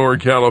Elsinore,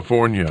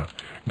 California.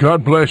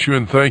 God bless you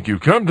and thank you.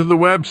 Come to the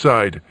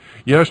website,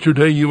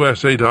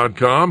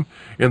 YesterdayUSA.com.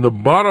 In the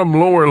bottom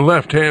lower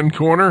left-hand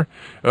corner,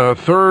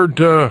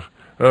 third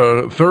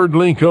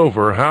link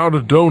over, how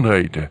to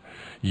donate.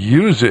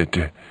 Use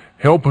it.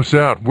 Help us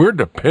out. We're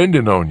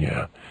dependent on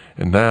you.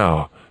 And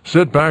now,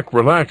 sit back,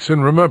 relax,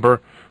 and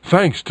remember,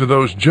 thanks to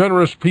those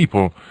generous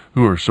people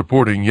who are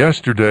supporting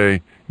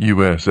Yesterday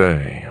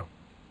USA.